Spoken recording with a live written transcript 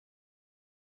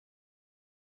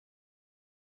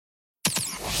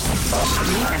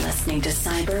You're listening to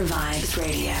Cyber Vibes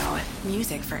Radio.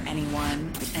 Music for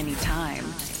anyone, anytime,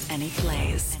 any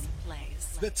place.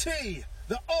 The T,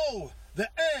 the O, the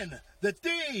N, the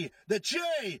D, the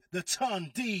J, the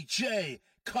ton DJ.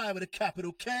 Kai with a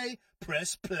capital K,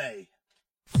 press play.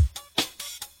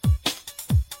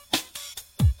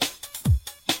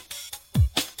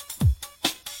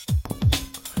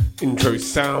 Intro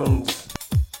sounds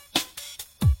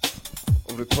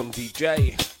of the Ton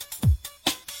DJ.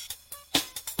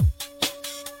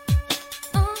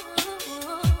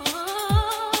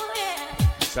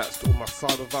 Shouts to all my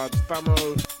Cyber Vibes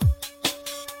famo.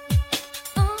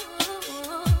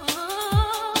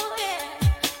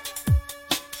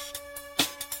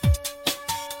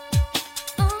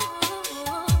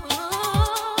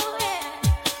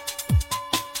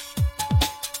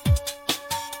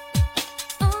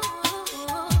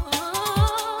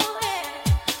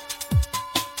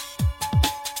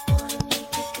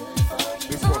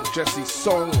 This one, Jesse's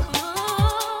song.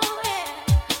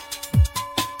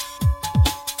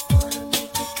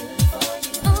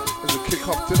 Kick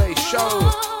off today's show.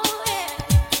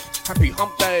 Happy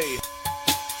Hump Day.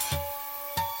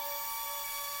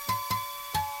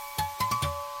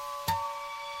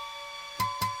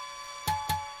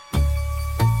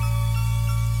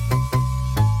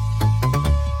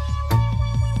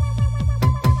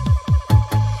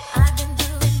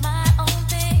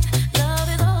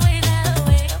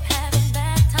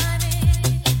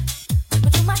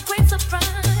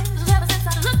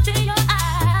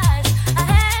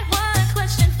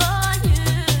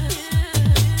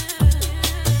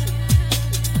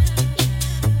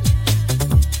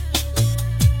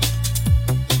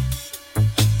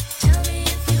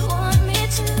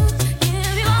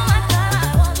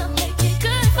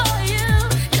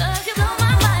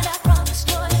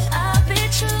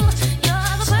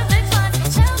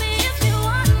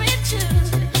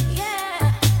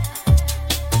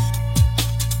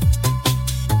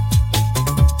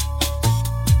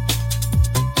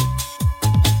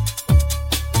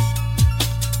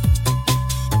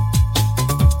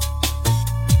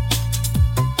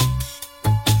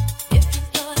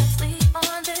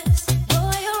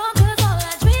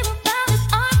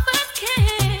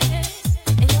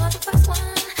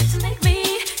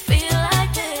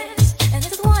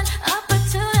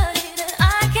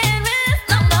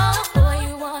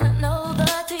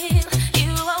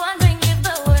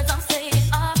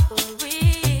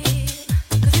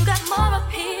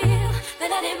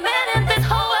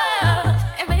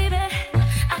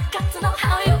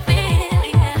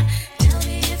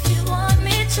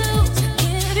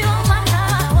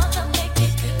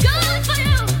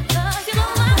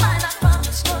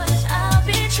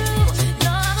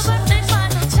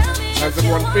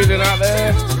 Feeling out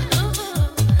there.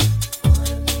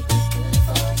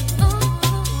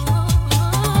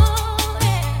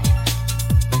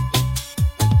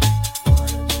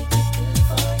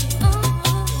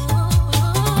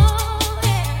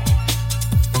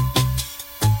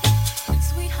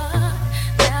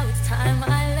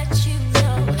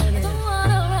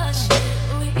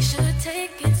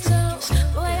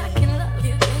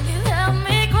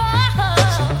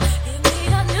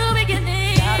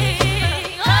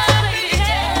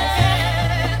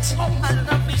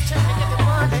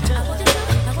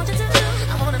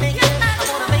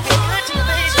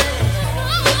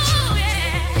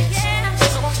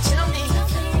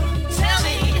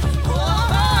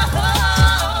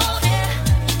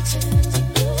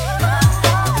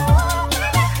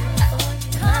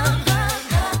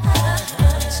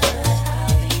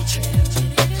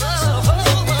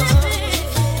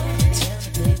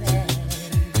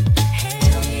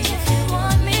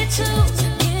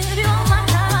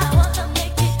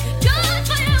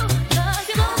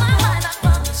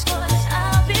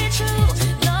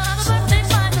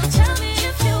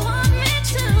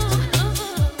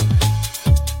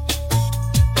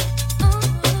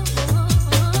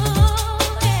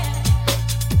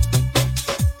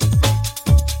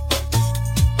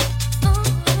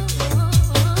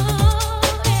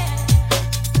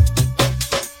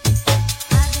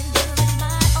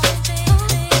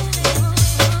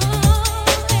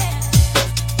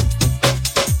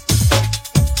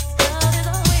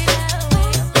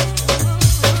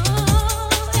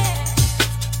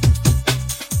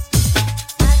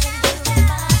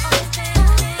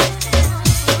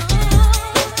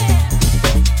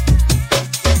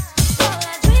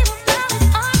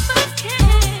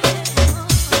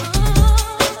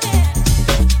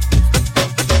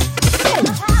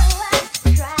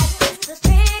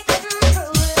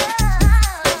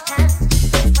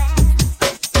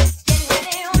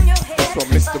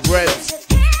 Mr. Bread.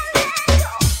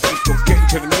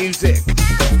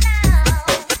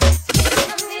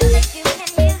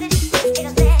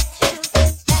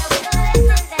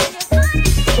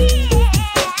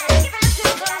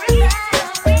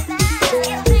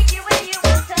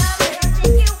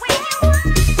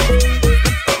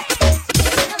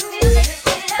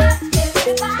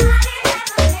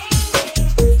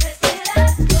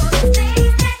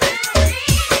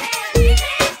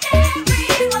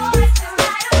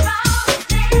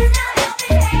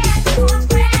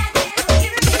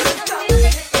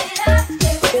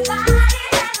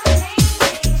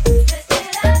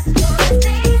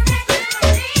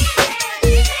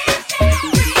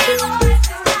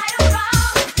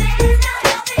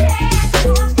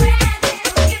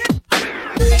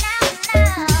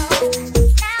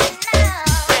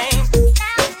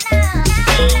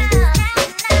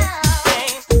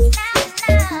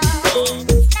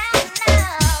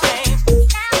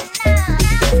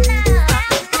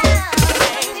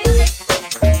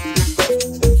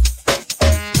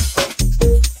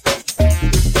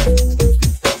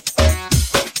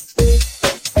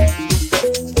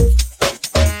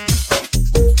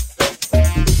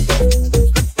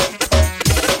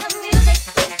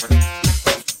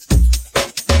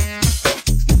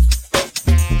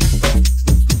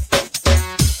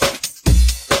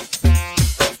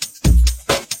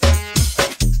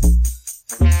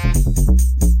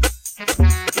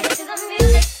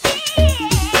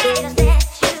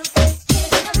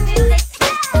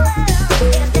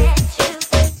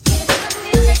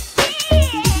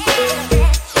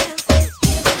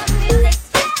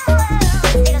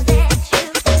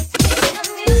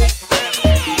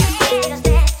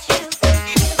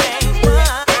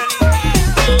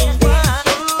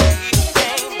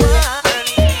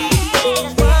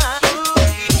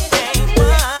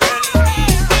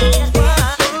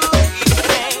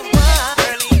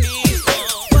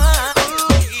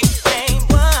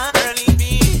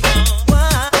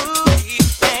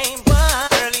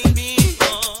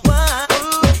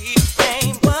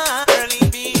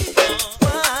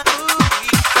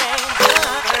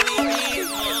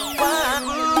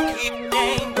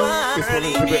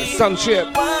 Sunship,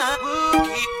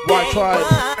 White Tribe,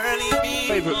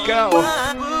 favourite girl.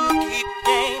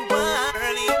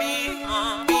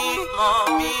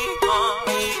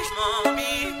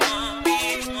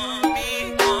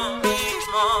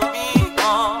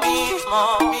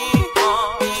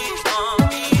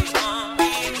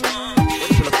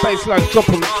 Baseline drop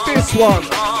on this one.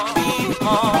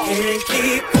 Can't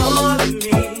keep calling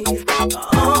me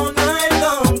all night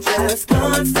long, just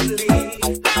constantly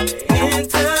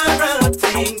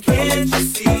interrupting. Can't you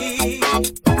see?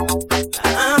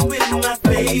 I'm with my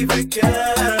favorite girl.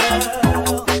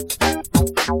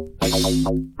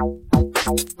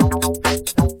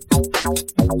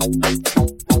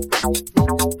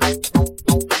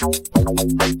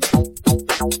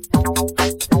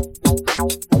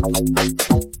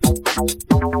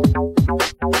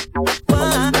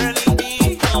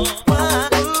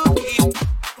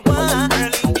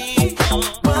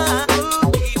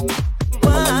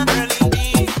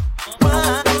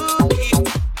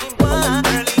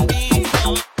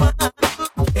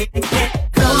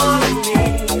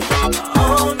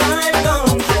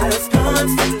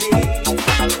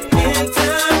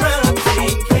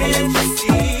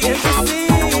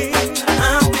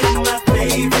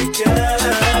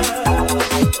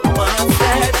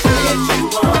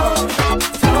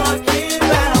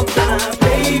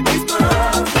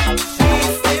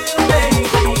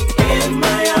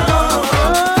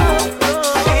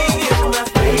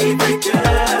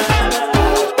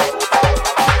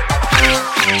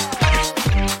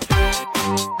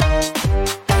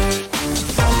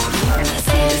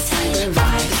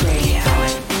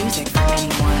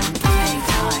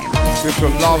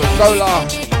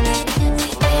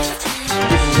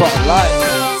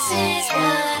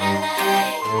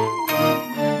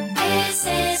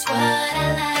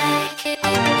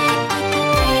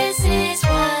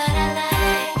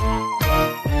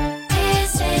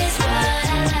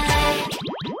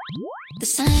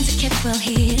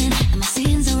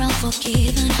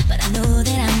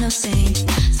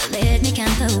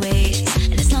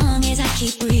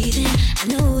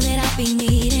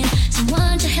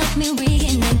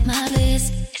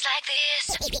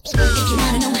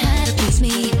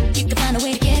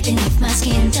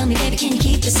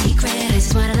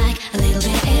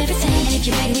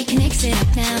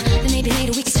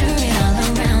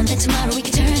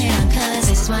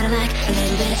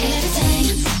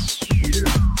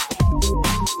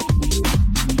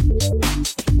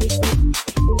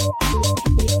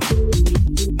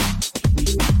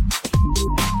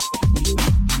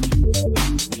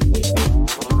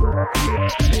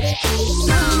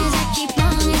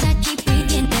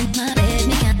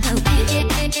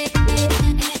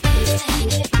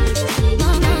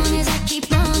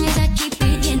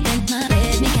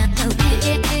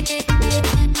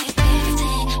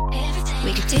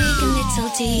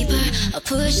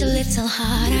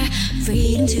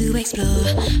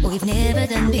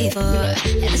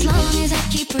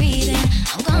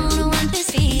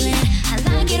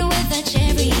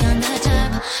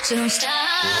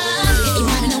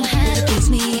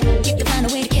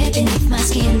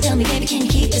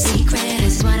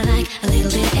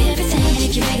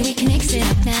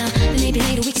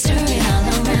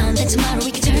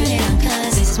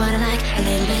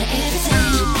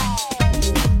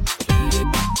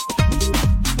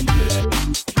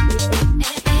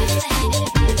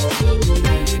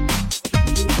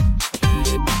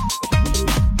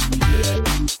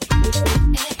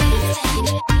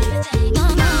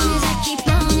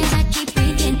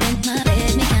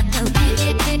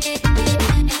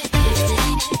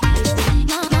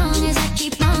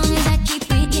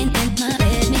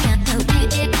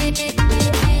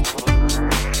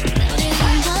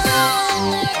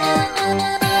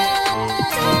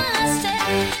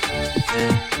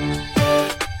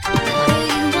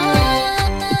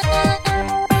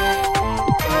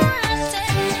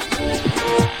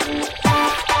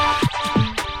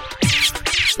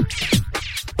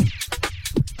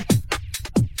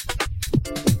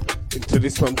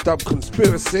 Dub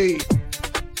Conspiracy.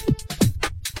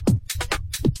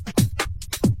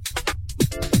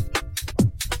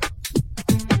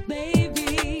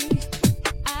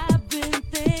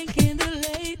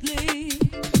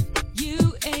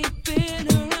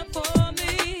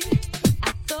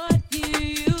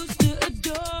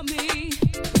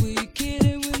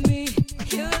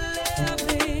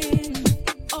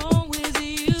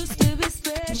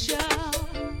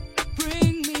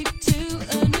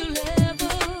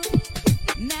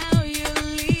 Now you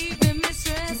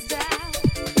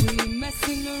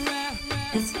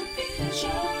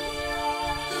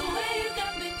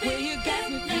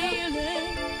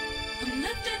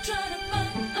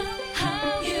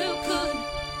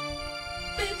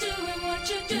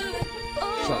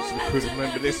Could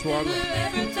remember this one.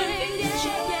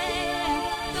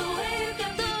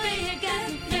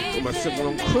 All my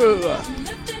sing-along crew.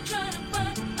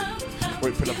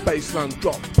 Wait for the bassline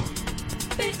drop.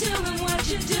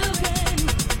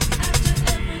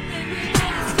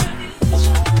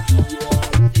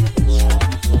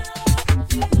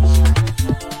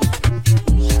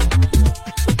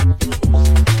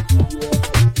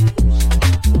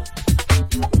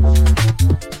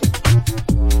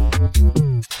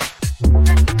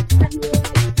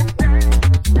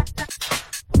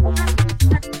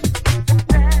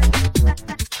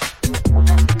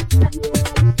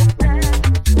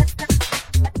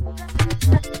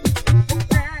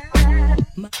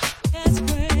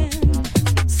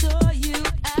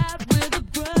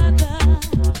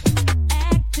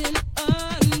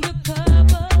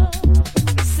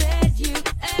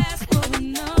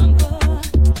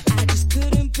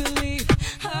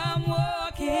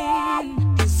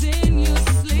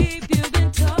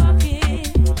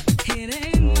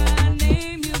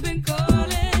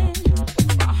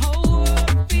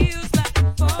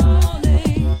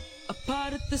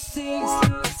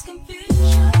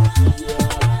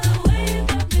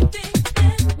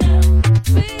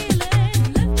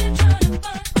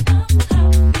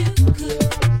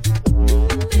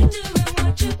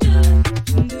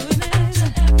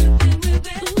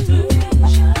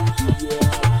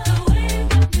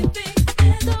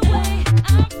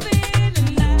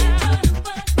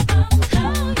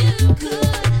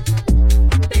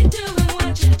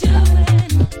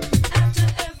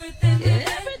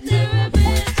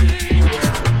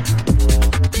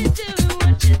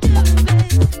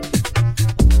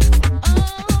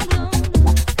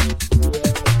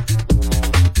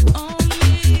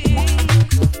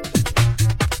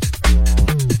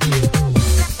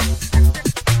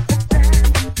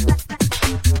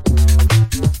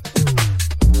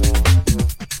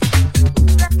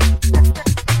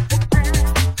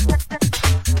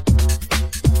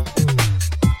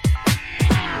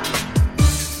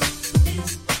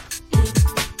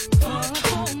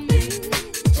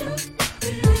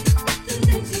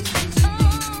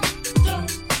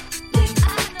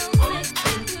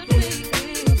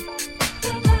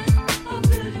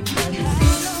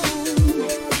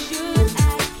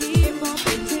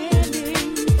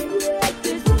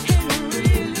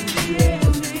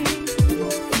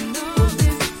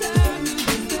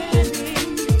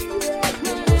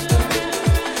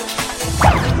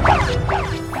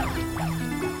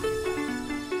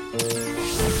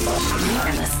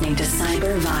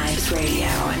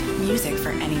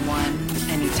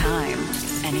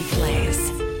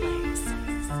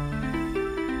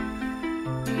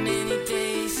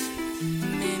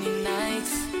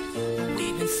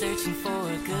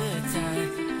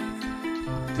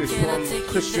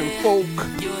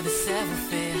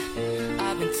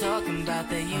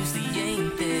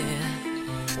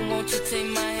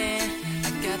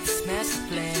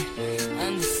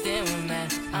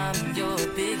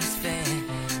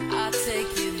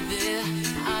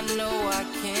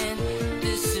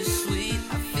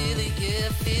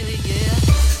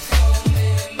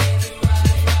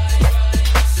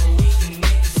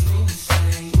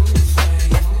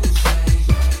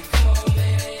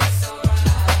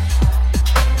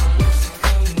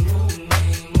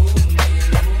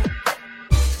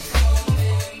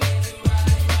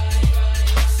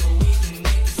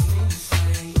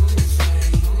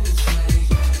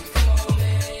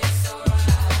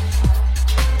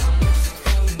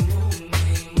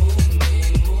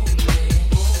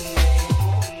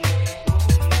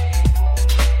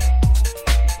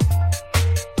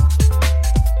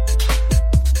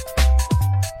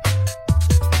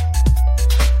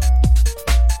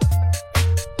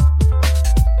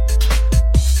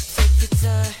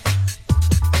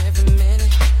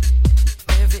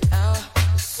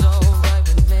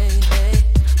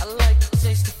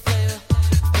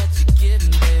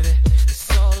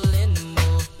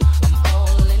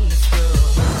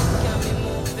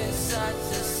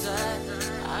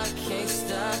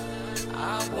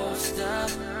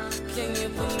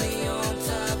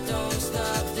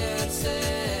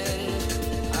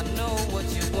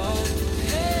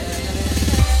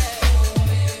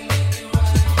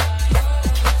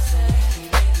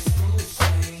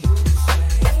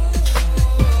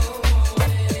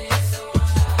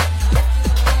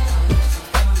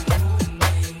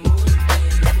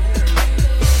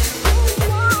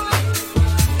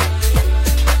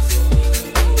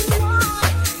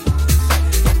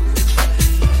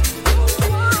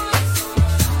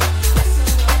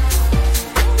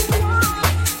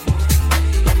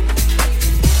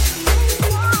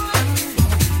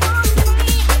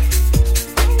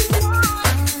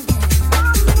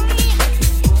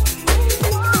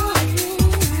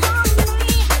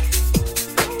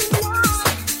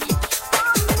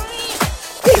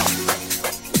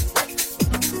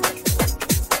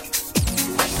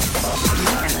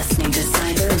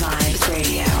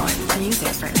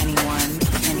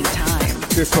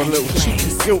 This one, little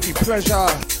cheeky, guilty pleasure.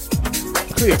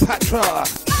 Cleopatra,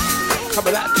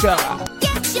 coming at ya.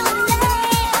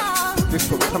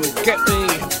 This one, come and get me.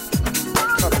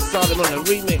 Come and start him on a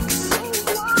remix.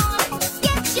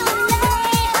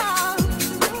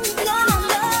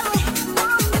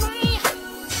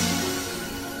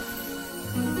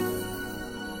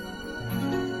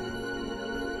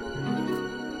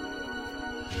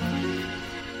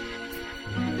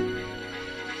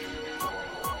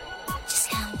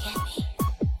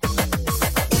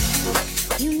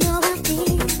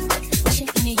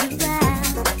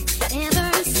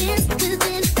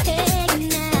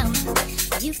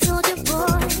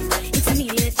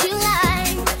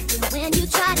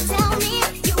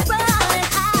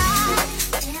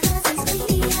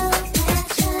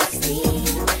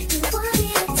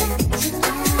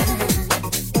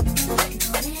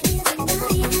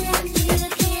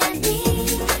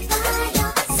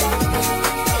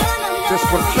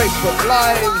 Facebook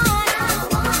Live.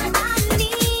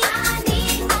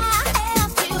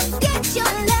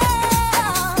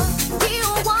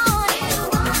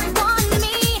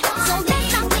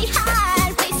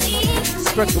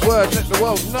 Spread the word, let the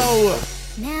world know.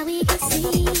 Now we can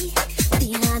see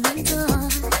behind the door.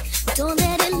 Don't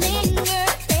let it linger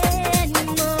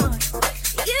anymore.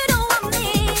 You don't want me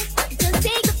to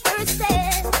take the first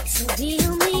step. So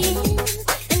feel me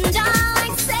and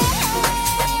I say,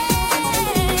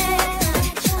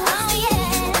 oh yeah,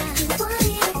 you want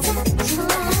it to touch your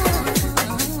life.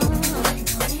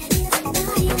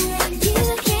 You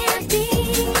can't be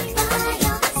by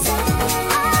yourself.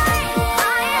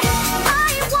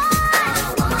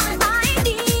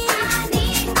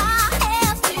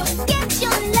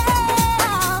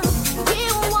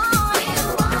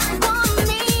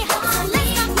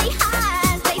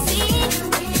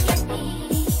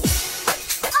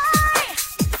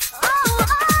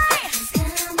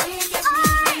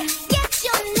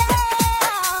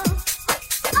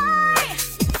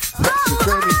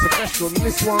 On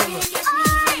this one.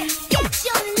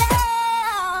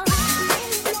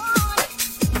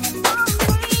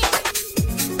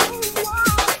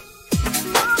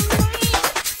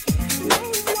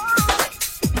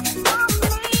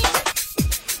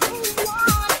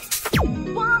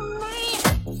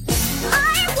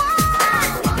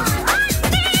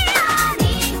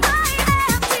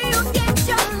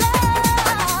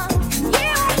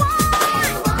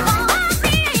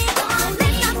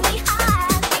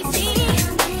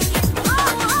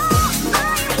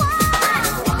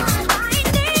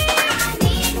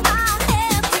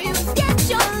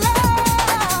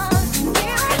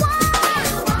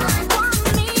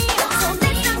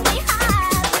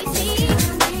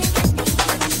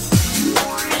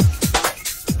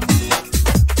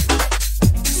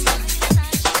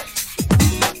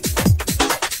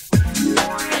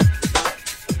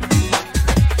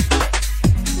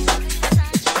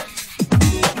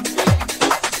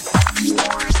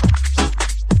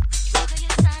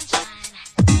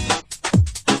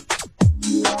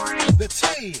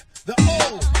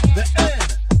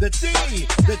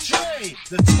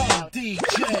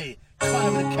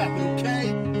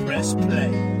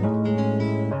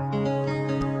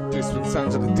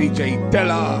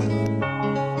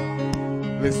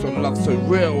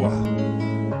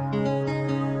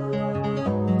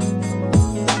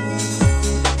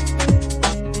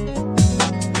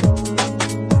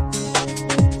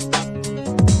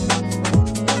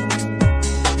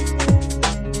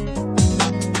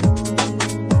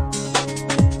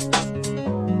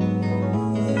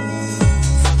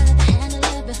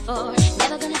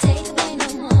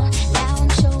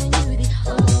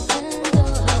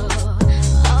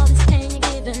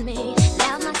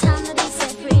 Now my time to be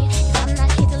set free. I'm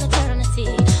not here to look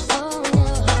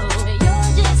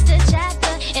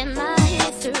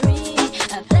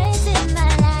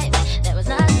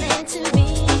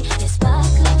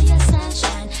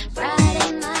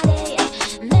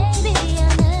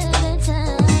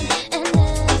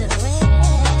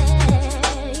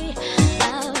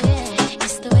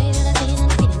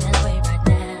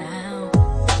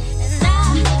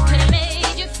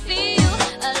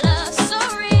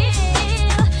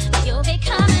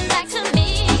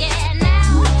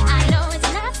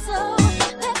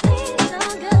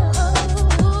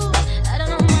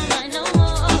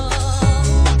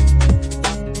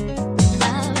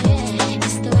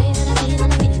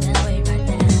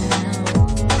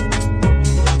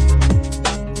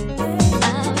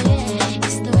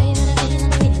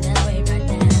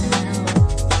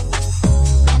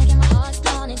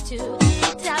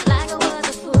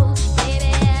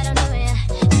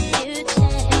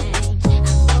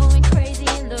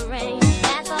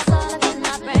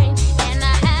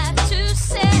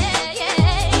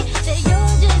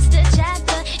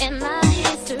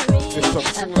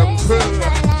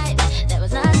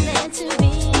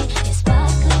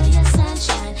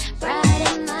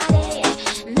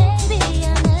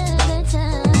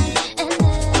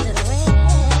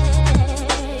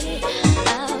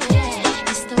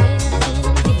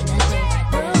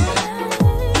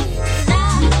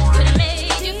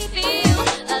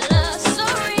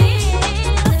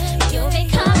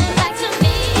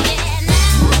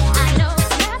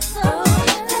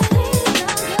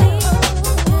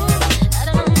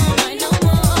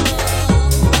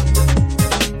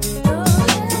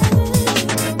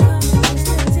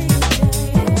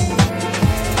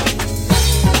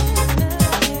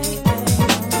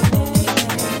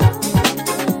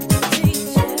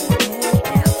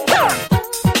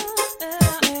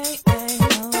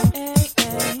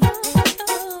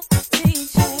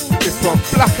This one,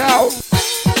 Blackout.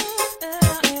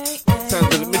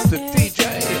 Sounds of the Mr. DJ.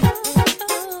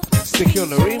 Sticky on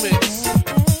the remix.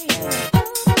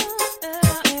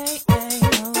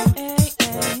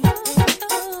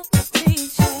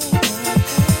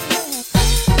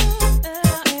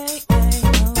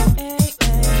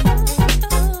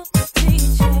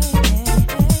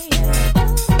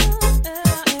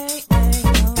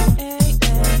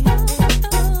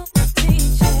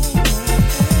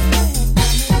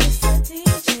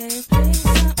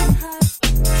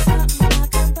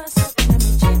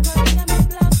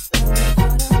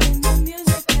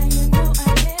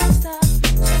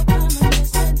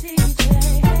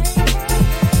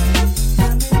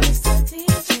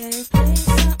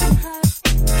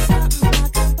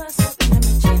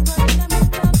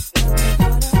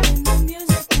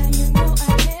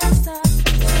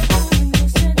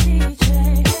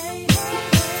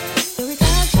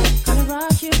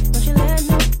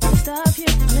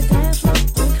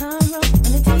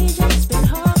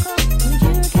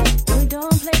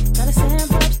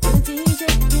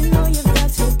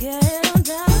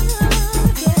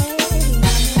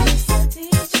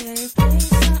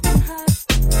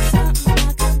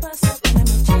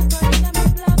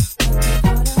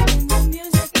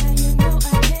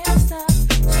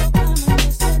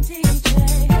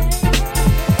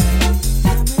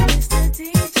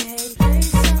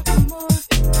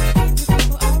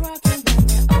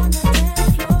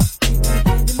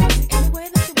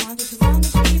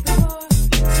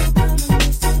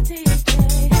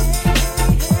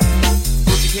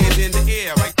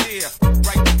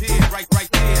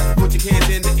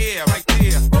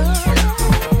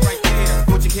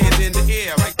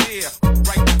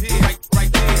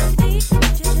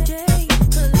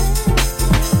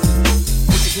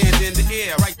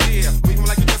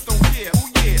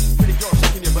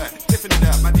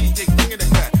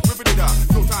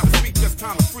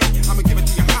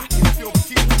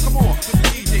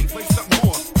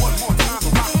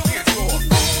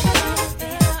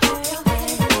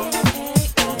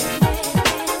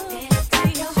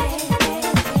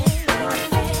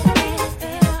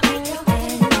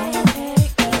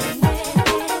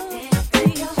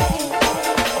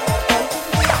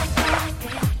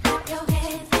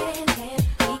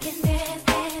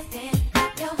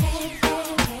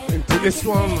 This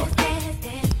one,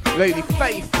 Lady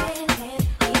Faith.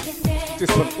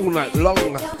 This one, All Night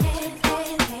Long.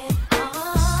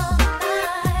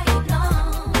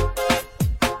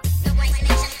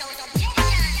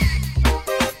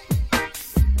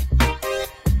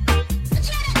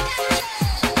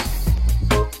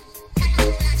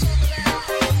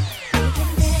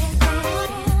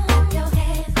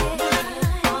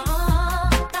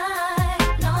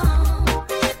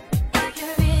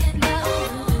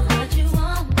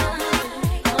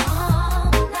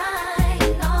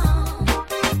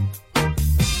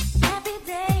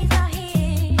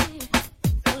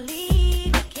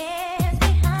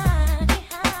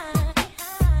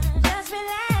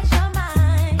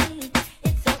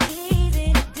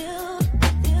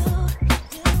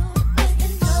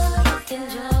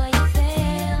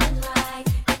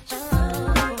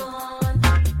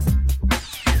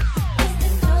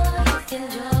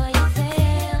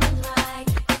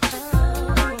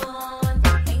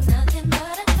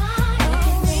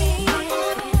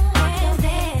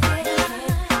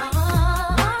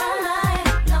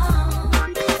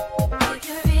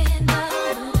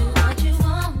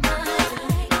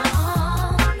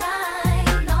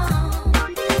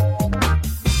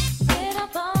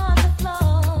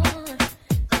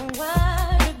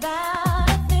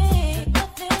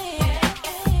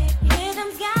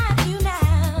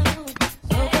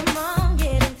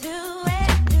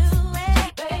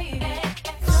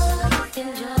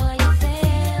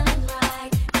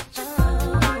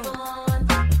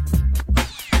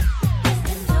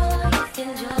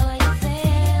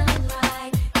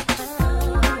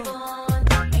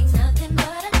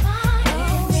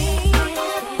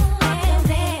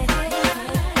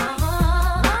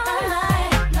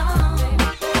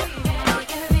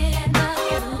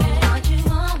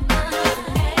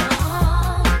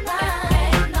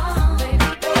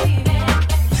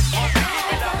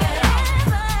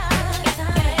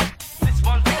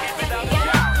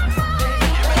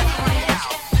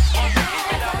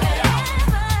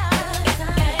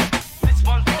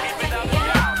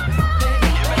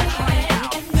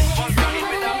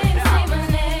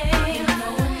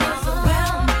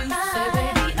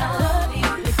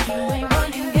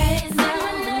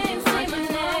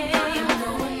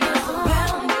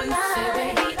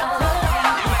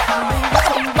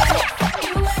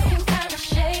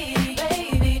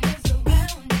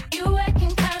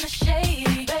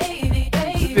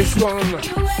 this one.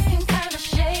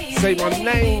 Say my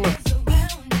name.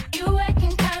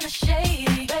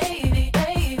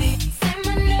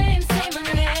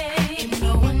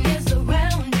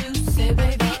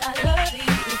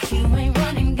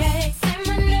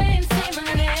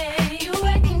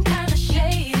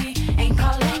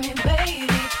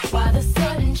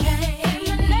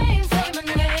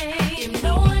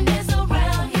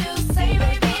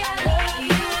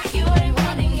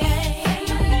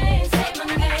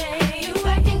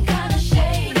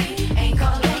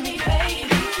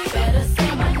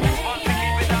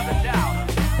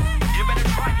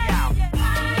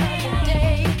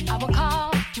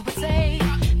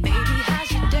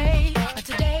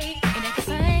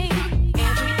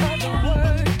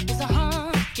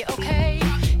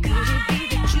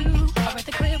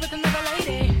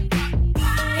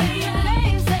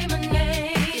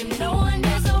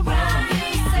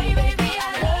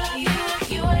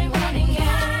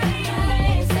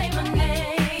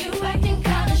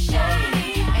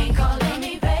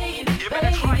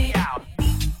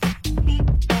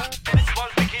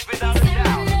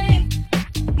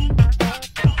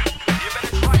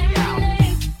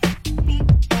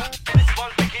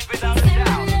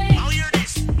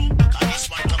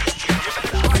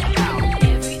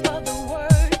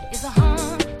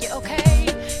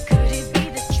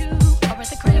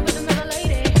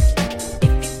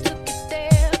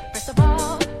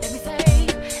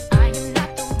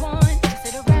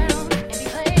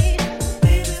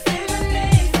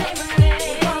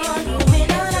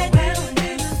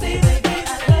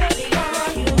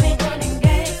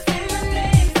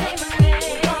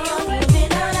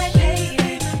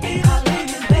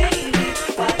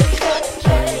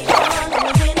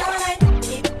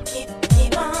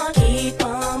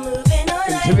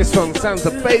 Sounds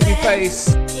of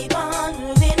Babyface.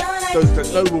 Those that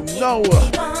know will know.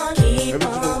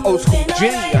 Original old school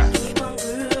G.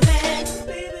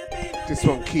 This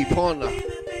one, Keep On.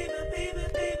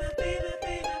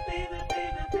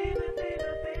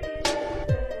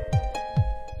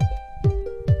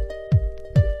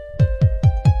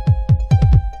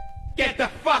 Get the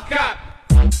fuck up!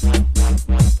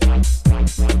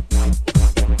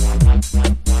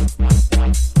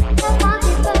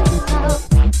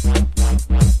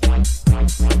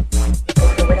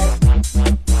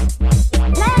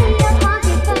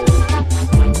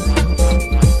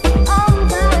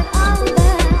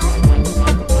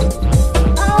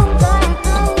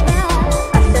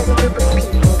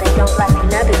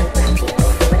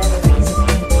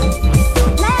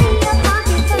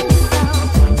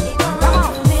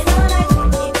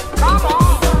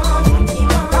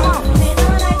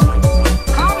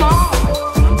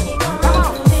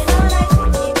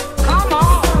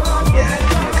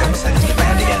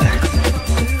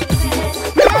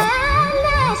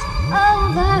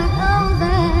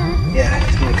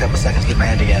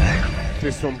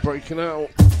 This one breaking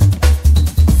out.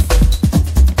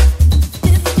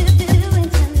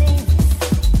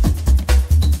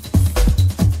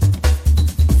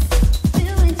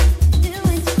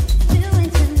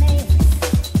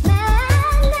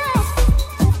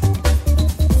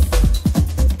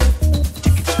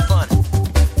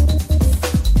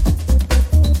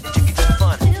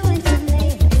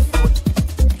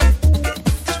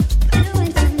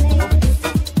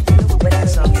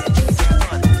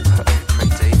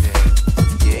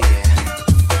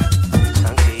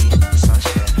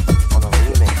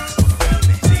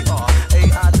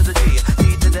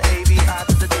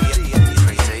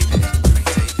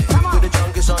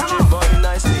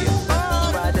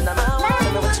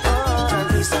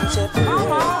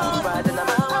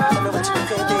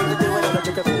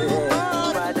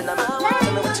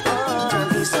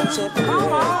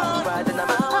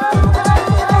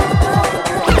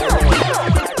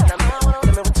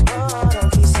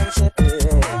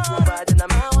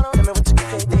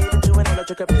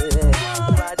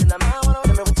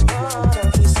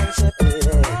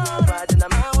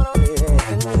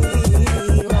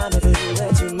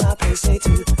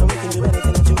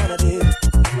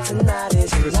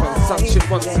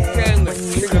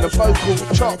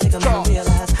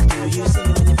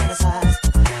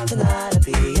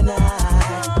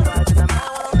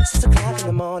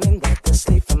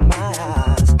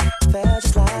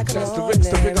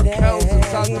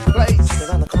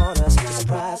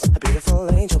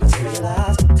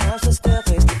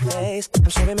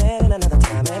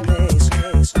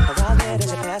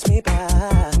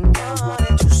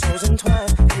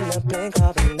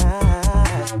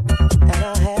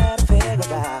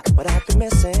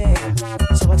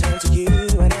 So I turned to you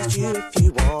and asked you if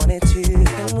you wanted to.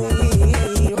 Can we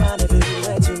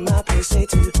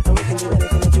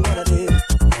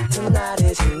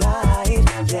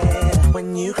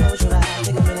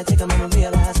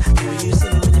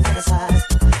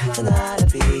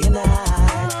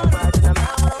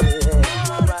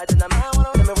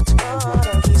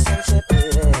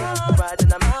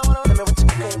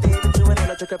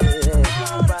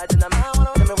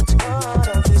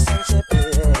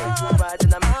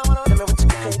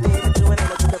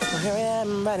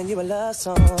writing you a love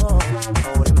song.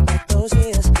 Holding back those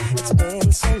years, it's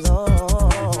been so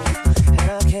long. And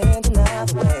I can't deny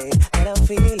the way that I'm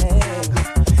feeling.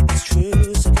 It's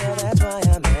true, so girl, that's why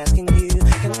I'm asking you.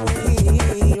 Can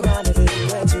we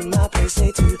rendezvous and to my place,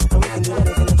 say two, and we can do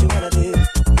anything that you wanna do.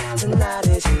 Tonight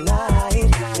is your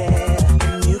night, yeah.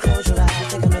 When you close your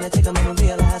eyes, take a minute, take a moment,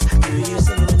 realize. Do you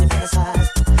see me when you fantasize?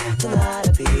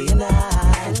 Tonight'll be your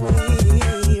night.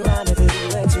 We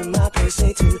rendezvous and to my place,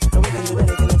 say two, and we can do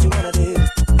anything that you wanna do.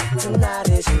 Tonight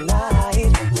is your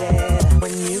night, yeah.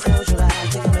 When you close your eyes,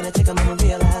 take a minute, take a moment,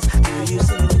 realize. Do you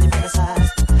see me when you fantasize?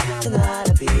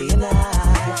 Tonight'll be your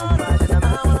night.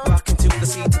 Rocking to the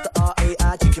C to the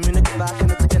R-A-I-G, communicate by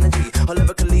kinetic energy, or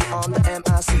lyrically on the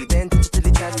M-I-C, then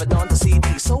digitally transferred onto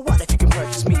CD. So what if you can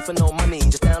purchase me for no money?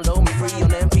 Just download me free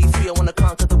on MP3. I wanna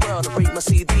conquer the world and rate my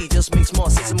CD. Just makes more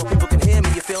sense and more people can hear me,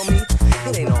 you feel me?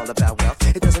 It ain't all about wealth,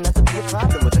 it doesn't have to be a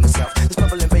problem within itself. This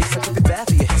bubbling bass that could be bad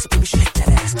for you, so baby shake that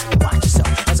ass. Watch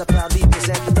yourself as I proudly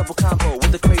present the double combo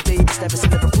with the Craig Davis, never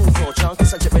seen it before. Full chunk and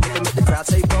such a ready to make the crowd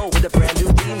say whoa. With a brand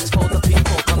new team, it's for the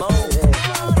people, come on.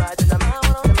 Riding them out,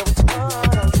 I don't know what you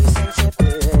want, I'm just saying shit.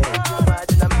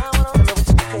 Riding them out, I don't know what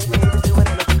you came here to do, and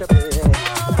I'm looking up.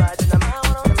 Riding them out,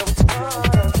 I don't know what you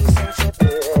want, I'm just saying shit.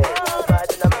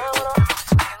 Riding them out.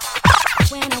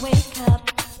 When I wake up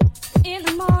in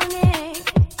the morning,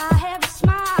 I have a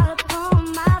smile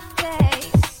upon my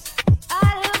face. I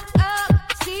look up,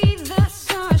 see the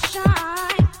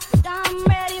sunshine, and I'm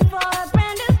ready for a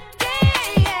brand new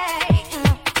day. And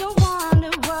I don't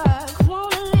wanna work,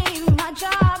 wanna leave my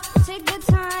job, take the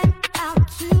time out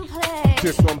to play.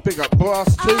 This one, big up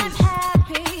Blast I'm 2.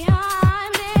 happy,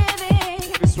 I'm living.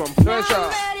 This one, Pleasure. I'm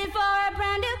ready for a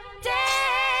brand new day.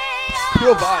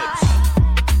 Pure vibes.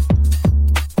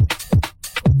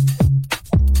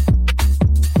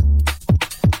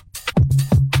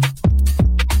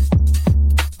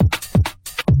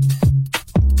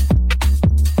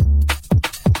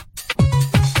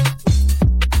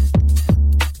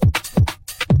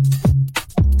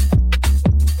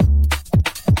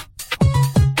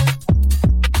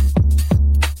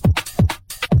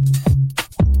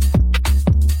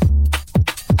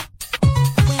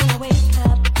 When I wake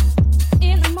up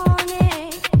in the morning,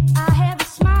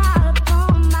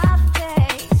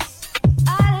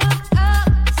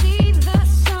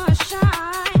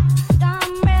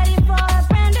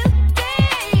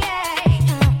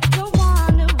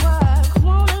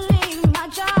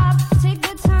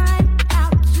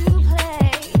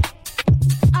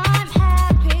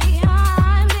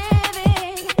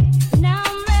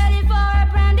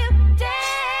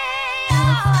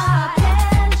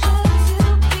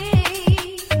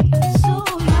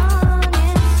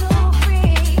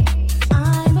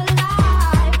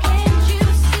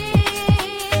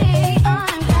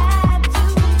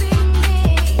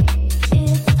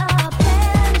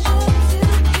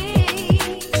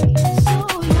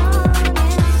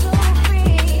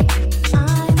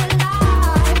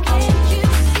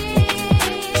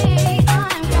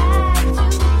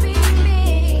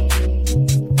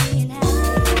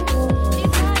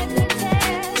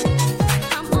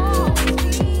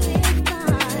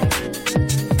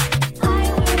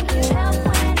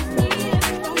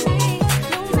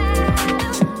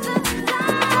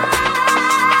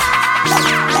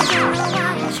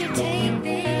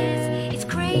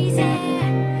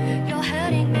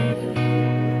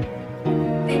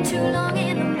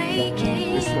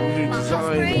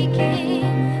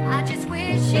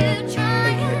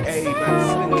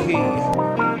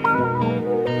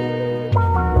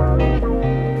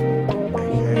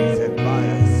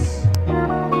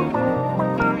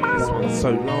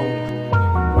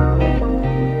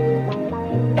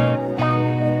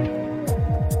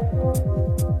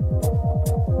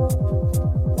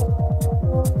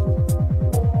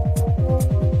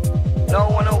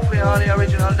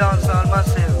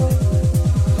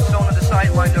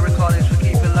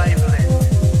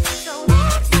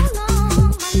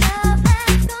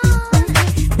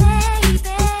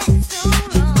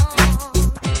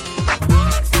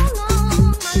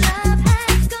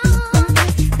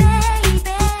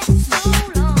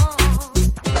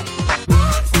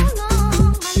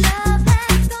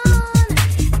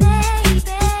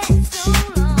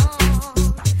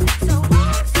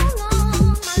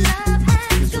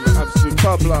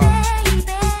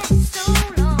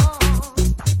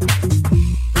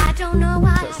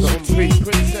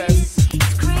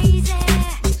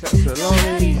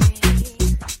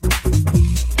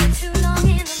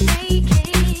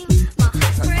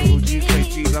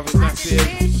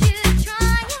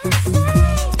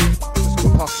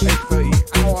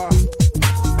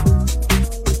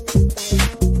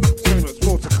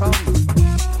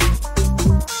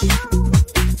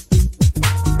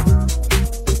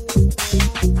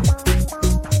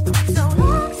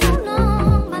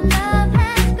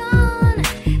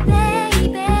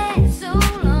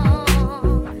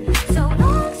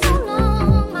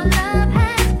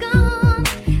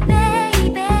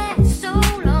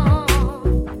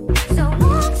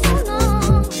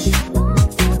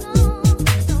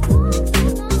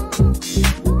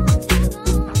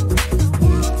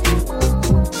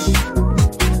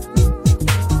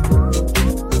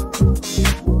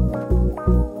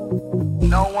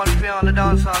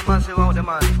 me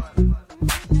man.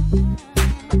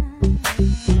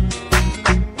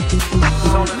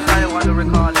 Sound of style while you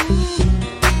recall it.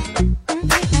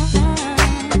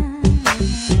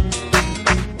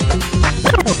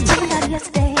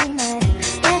 Yesterday night,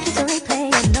 that keeps a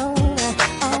replay and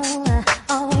over,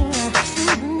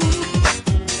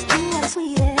 You are the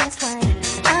sweetest wine.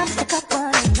 I'm just a cup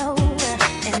running over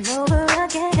and over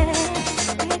again.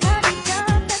 Because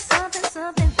there's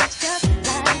something that's just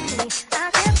like me. I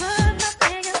can't put my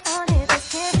finger on it, this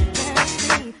can't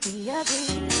we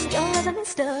agree. Your love's a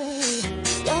mystery.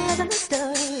 Your love's a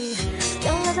mystery.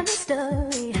 Your love's a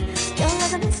mystery. Your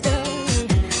love's a mystery.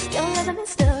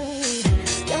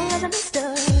 Your love's a mystery.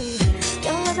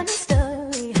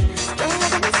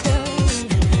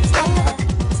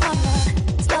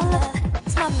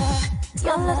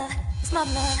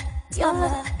 Your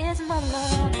love is my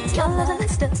love. Your love's a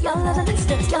mystery. Your love's a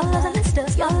mystery. Your love's a mystery.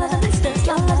 Your love's a mystery.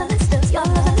 Your love's a mystery. Your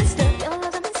love's a mystery. Your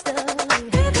love's a mystery.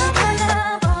 You got my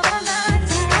love all the night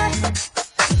tonight.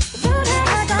 You take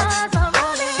my thoughts on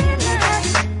rolling night.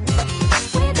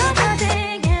 We got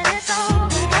nothing and it's all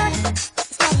right.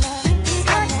 It's my love. It's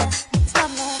my love. It's my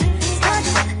love. It's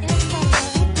my love.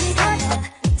 It's my love. It's my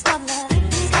love. It's my love. It's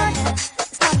my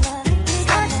love. It's my love. It's my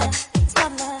love. It's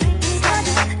my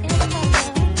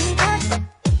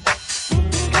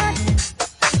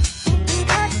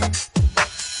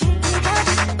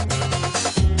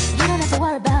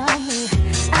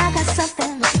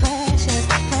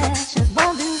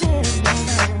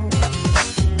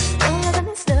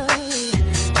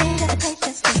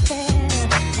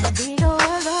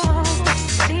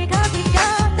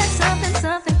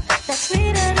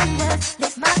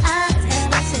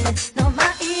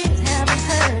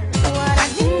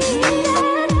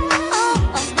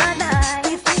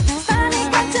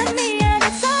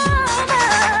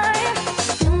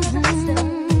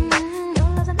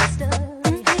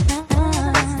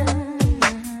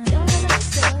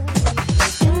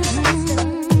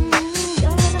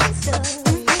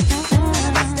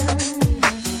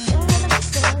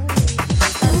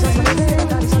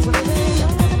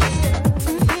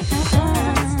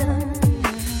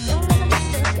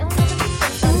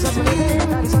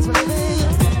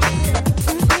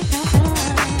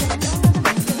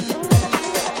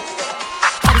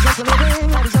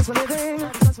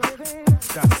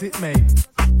That's it, mate.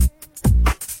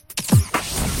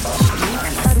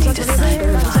 Listening to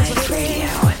Cyber Vibes Radio.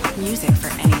 Music for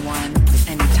anyone,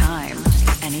 anytime,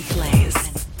 any place.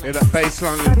 Hear that bass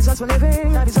line? That is us for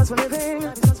living. That is us for living.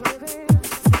 That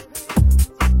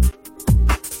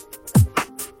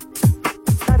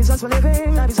is us for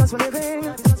living. That is us for living. That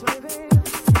is us for living.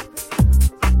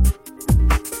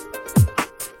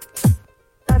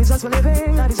 That is us for living. That is us for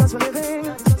living. That is us for living.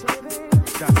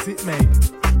 That's it,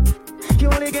 mate. You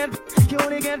only get.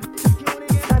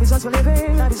 That is us for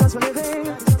living. That is us for living.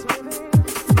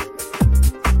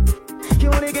 You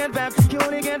only get back.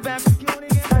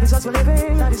 That is us for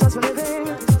living. That is us for living.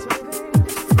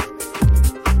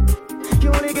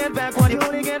 You only get back what you.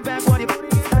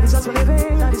 That is us for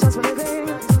living. That is us for living.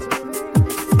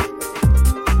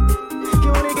 You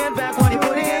only get back what you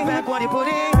put in.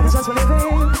 That is us for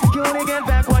living. You only get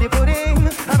back what you put in.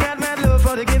 I got mad love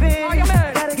for the giving.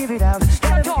 Gotta give it out. No,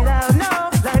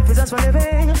 life is us for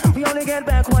living. We only get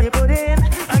back what you put in.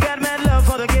 I got mad love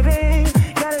for the giving.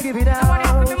 Gotta give it out.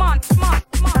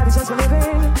 That is us for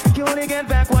living. You only get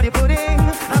back what you put in.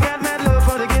 I got mad love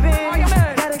for the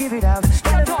giving. Gotta give it out. No,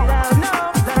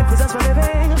 life is us for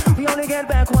living. We only get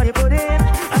back what you put in.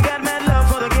 I got mad love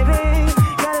for the giving.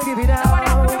 Gotta give it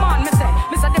out.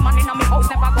 Mr. The man in my house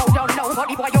never go down low.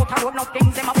 Body boy out and road no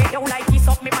things. Them a pay you like he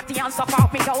suck me party and suck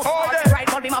out me down. Right,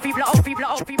 but me ma fi blow.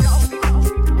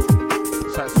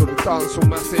 Shouts for the dancehall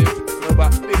massive. Know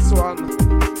about this one?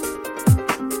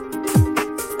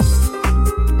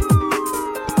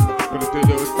 Gonna do a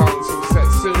little dancehall set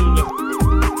soon.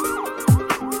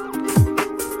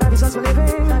 That is us for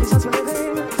living. That is us for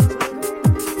living.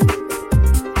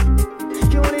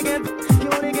 You only get.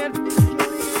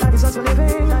 That is us for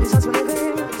living. That is us for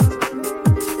living.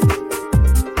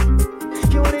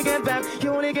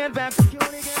 You only get back.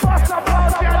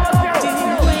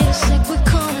 Wait a sec, we're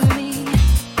calling me.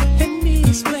 Let me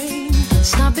explain.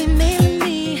 Stop emailing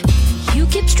me. You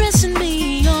keep stressing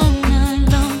me all night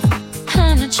long.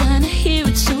 I'm not trying to hear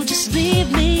it, so just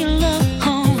leave me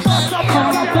alone.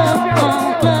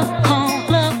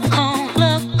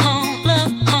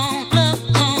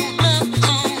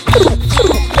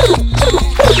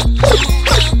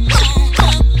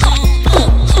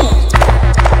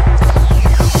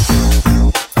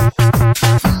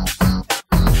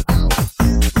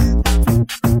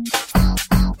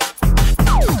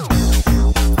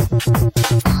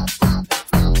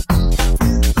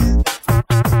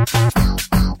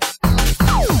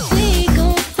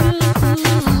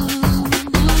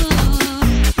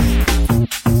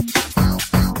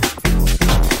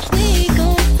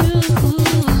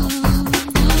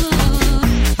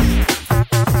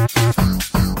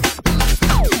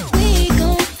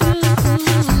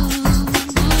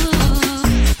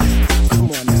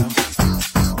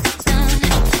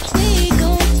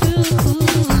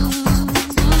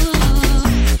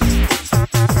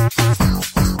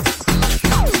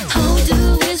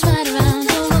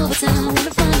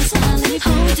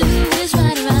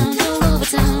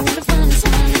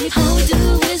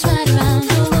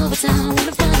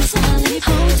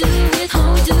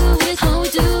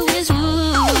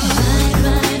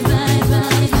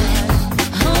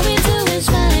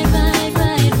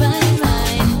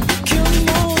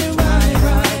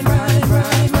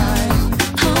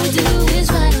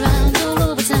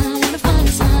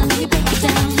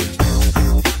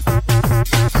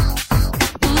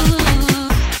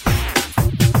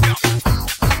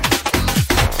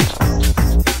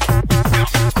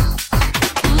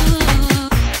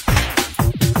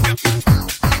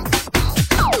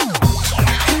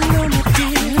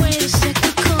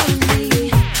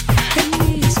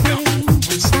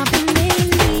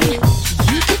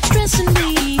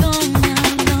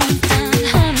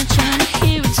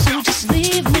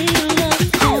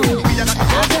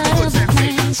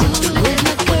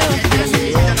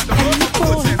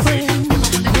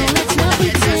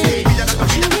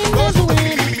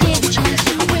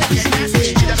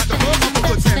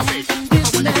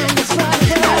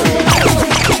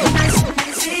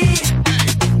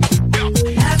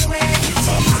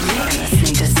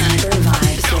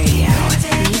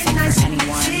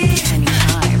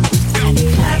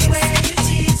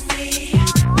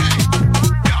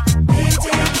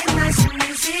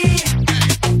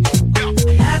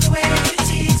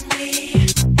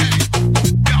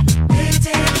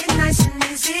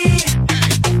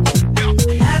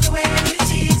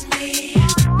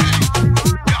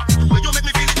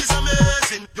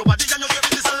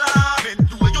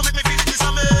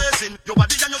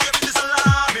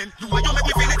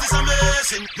 is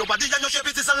amazing. Your body and your shape,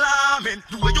 it is alarming.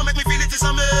 The way you make me feel, it is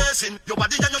amazing. Your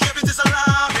body and your shape, it is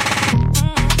alarming.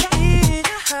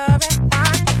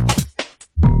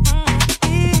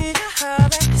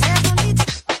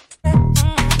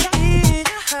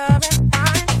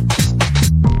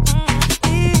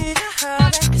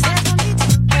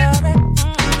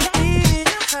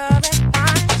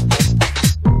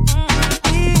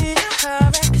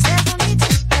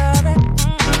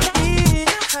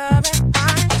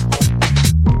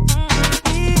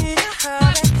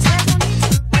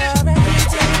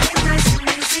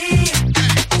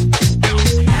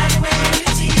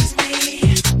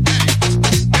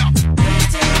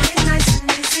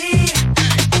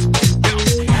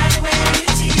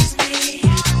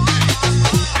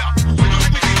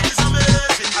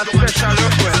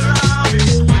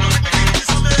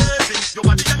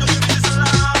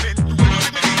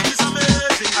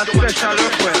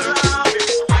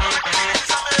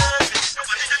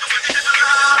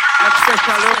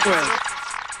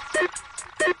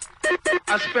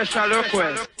 A special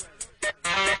request.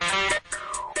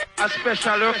 A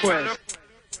special request.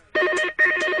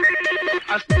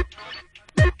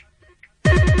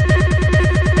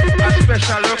 A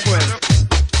special request.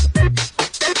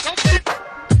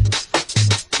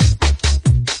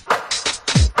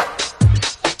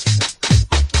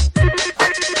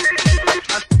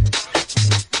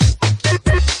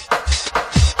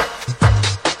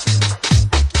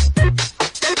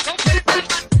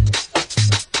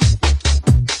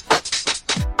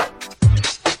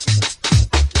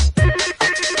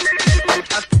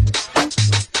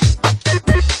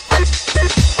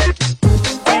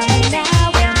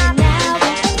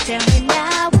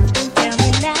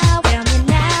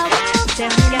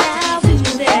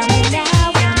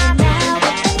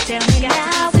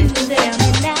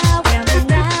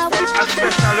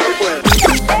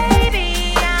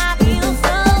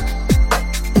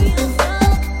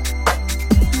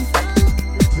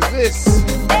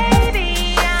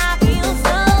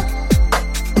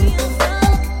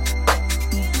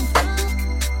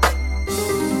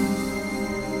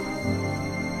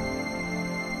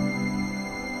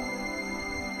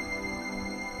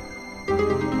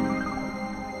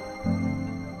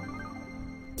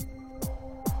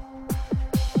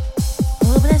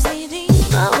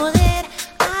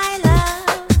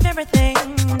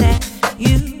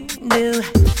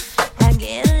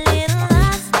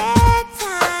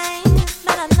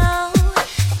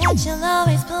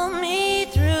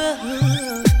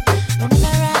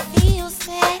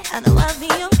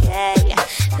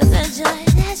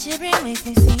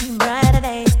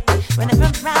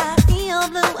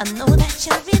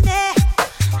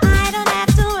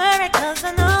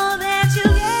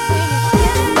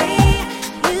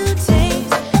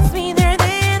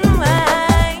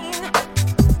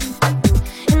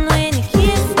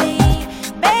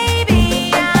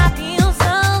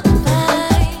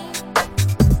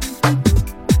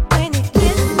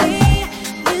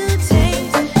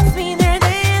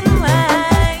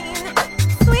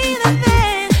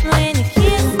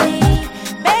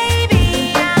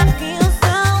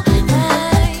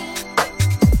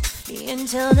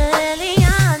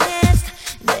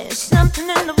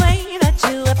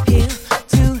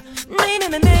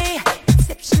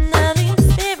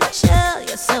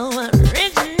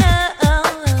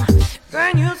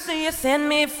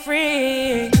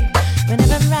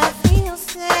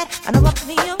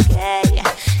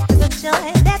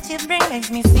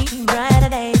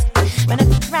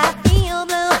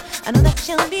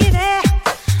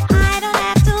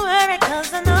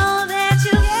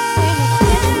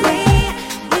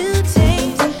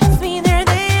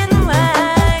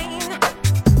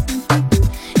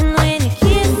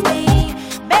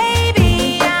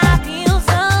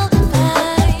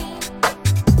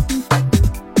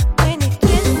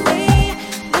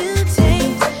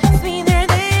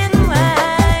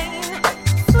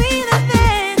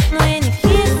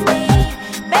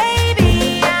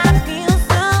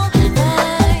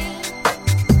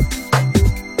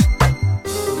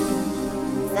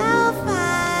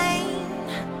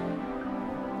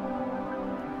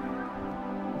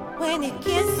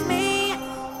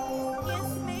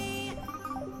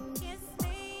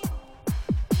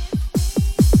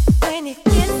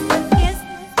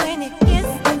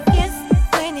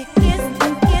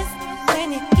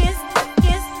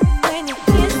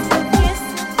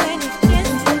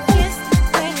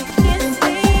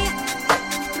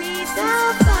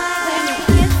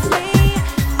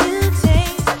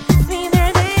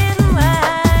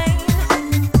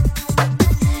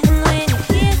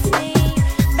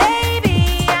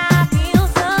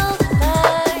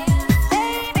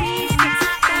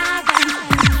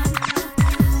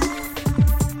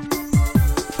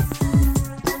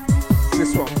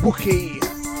 Milky.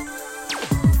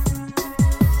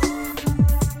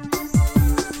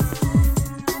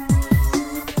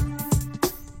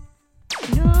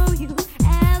 Know you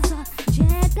as a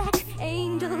jet black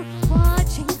angel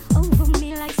watching over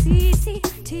me like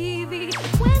CCTV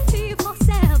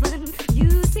 24/7.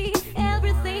 You see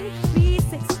everything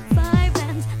 365,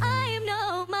 and I am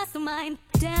no mastermind.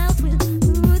 Dealt with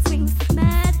mood swings,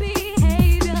 mad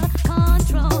behavior,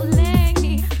 controlling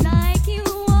me like you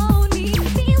own me.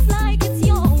 Feels like it's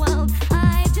your world.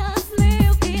 I just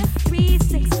live here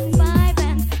 365,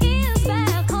 and is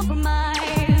there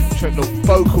compromise? Check the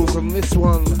vocals on this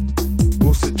one.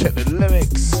 Also check the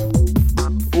lyrics.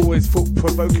 Always thought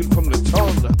provoking from the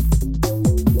ton.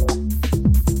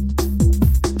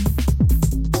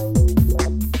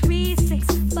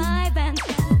 365 and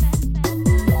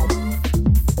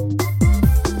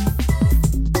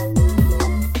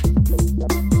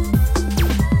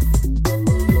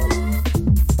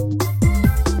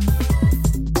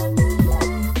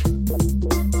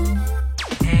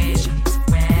Patience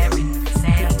wearing,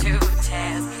 sand to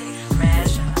test,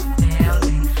 pressure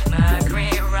building,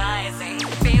 mercury rising,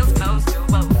 feels close to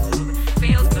woe,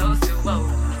 feels close to woe,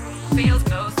 feels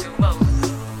close to woe.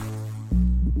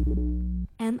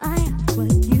 am I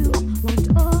what you want,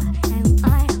 or am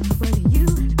I what you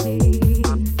need?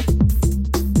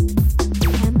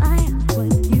 Am I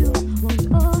what you want,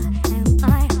 or am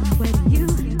I what you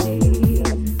need?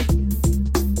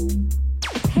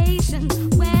 Patience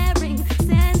wearing,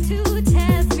 sand to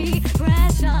test me,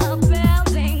 pressure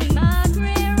building,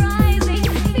 mercury rising,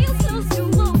 feels close to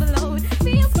overload,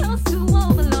 feels close to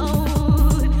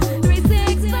overload.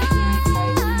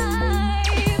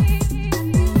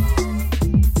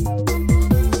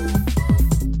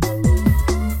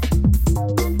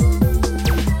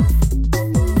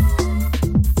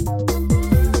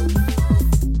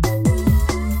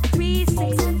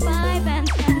 365.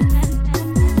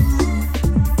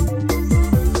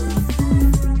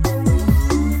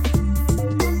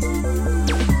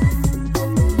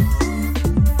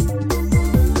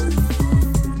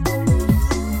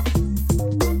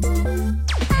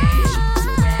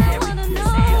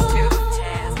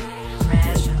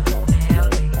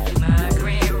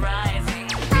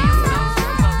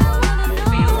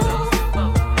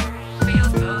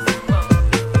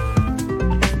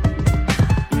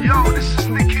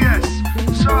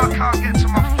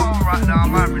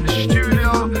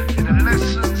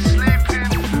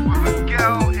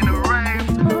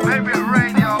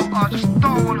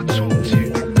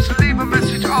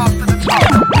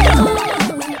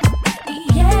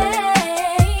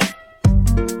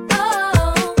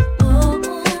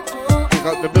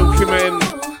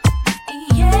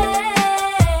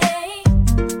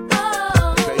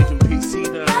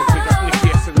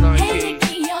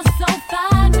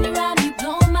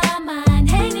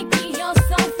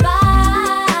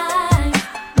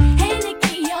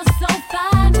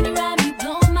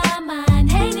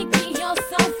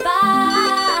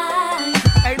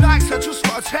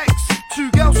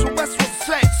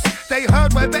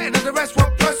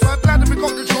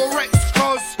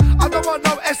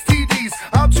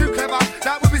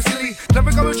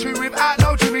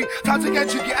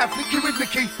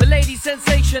 The lady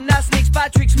sensation, that's Nicks,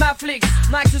 Patrick's, Matt Flicks.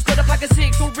 Max has got a pack of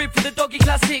six, all ripped for the doggy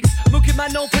classics. Mookie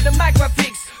man known for the mag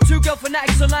graphics. 2 girl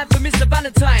fanatics online for Mr.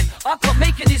 Valentine. I can't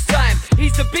make it this time.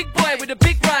 He's the big boy with the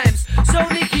big rhymes. So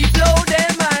Nicky, blow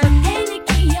them man. Hey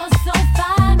Nicky, you're so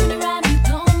fine. When you're around me,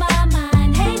 blow my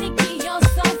mind. Hey Nicky, you're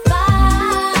so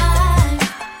fine.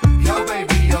 Yo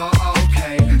baby, you're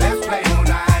okay. Let's play all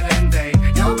night and day.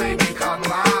 Yo baby, come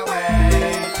my way.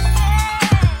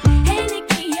 Hey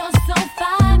Nicky, you're so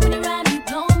fine. When you're around me,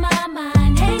 blow my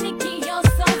mind. Hey Nicky, you're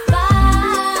so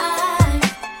fine.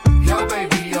 Yo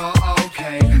baby, you're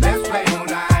okay. Let's play all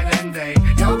night and day.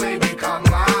 Yo baby, come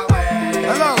my way.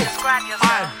 Hello,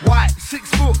 I'm white, 6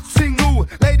 foot, single.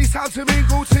 Ladies, how to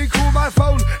mingle, tinkle my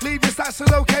phone. Leave your stats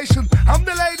and location. I'm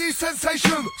the lady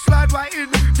sensation. Slide right in,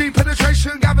 deep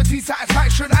penetration, guaranteed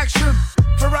satisfaction, action.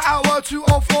 For an hour, 2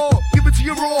 or 4. Give it to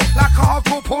you raw, like a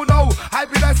hardcore porno.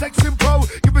 Hybrid sex in pro.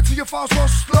 Give it to you fast or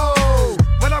slow.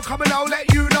 When I'm coming, I'll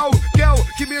let you know. Girl,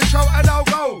 give me a show and I'll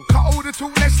go. Cut all the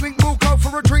talk, let's link, we'll go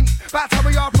for a drink. Back time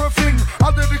we are for a fling.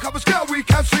 Under the covers, girl, we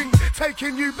can sing.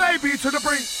 Taking you, baby, to the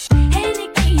brink. Hey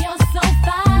Nicky, you're so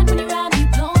fine. When you're around me,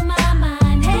 blow my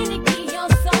mind. Hey Nicky, you're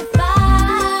so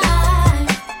fine.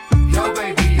 Yo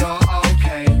baby, you're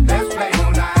okay. Let's play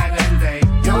all night and day.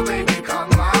 Yo baby, come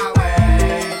my way.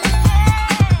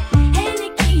 Hey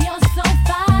Nicky, you're so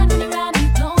fine. When you're around me,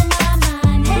 blow my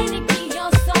mind. Hey Nicky,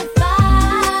 you're so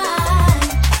fine.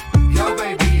 Yo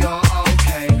baby, you're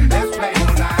okay. Let's play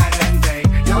all night and day.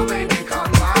 Yo baby.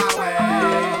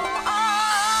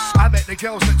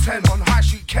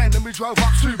 we drove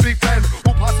up to Big Ben.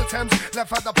 All past the Thames,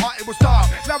 left at the party was dark.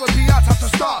 Now we'll be out at the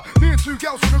start. Me and two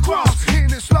girls on the grass,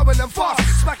 hitting it slower than fast.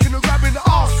 Smacking and grabbing the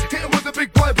arse, hitting with the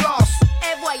big boy blast.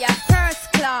 Hey boy, you're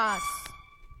first class.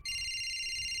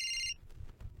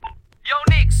 Yo,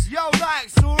 Nix. Yo,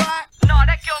 Nikes, alright? Nah,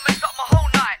 that girl messed up my whole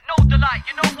night. No delight,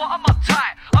 you know what? I'm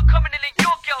uptight. I'm coming in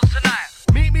your girls tonight.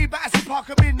 Meet me back at Park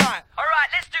at midnight. Alright,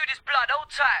 let's do this blood, hold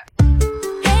tight.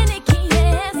 Hey Nikki,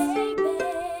 yes,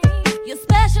 you're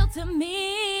special to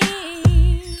me.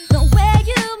 The way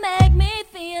you make me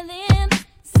feel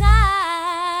inside.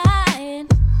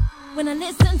 When I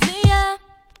listen to you,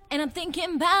 and I'm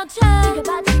thinking about you. Think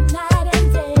about you night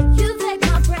and day. You take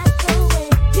my breath away.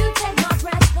 You take my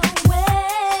breath away.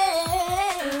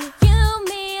 You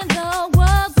mean the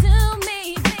world to me.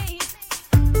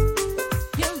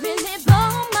 You really blow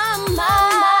my mind.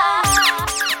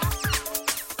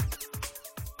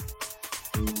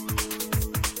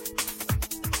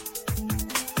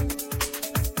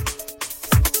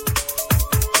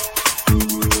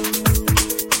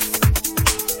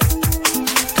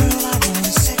 Girl, I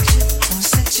wanna set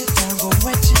you down, go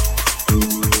wet you.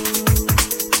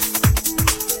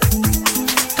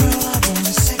 Girl, I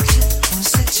wanna set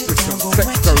you down, go wet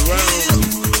you.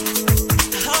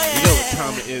 You know what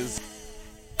time it is.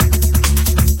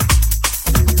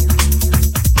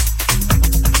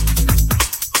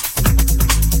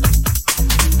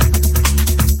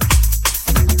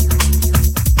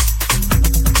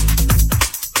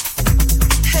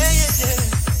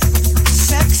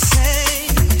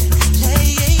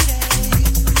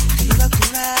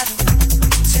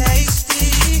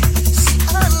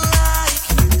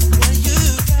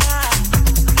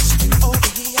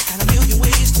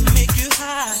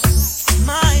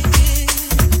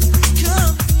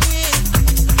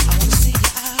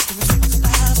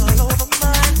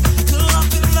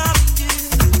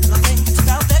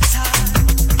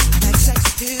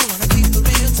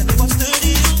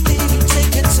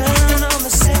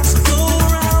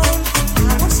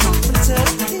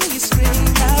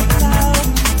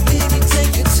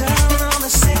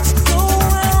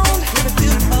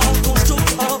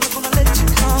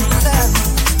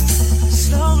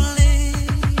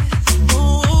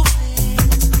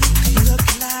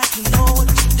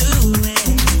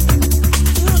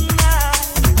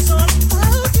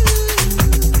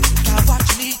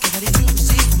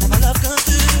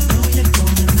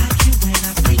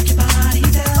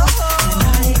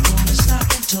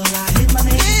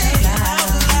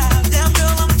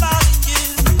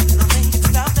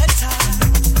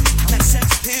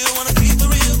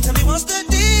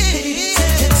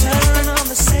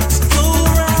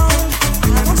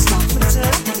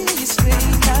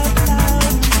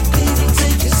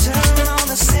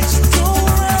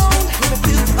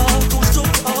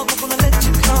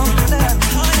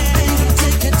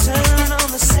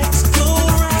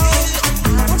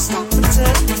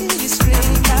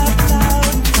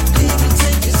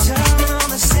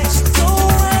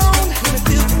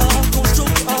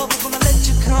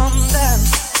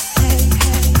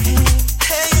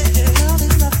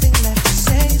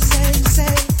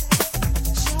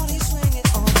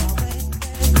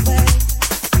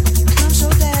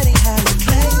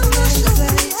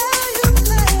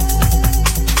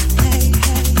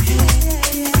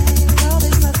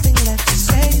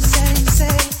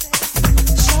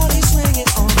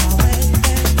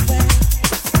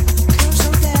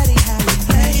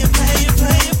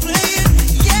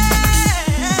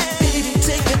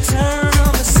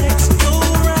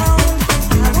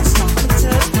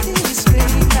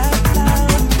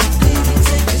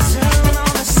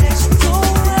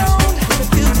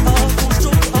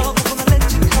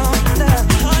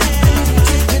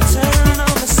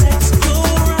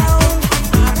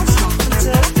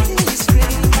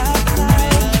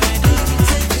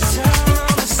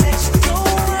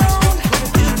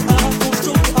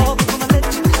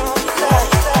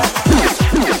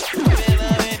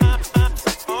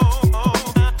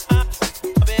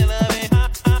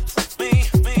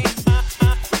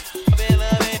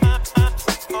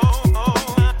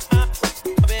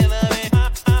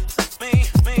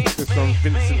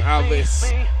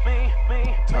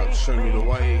 Touch, show me the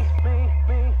way.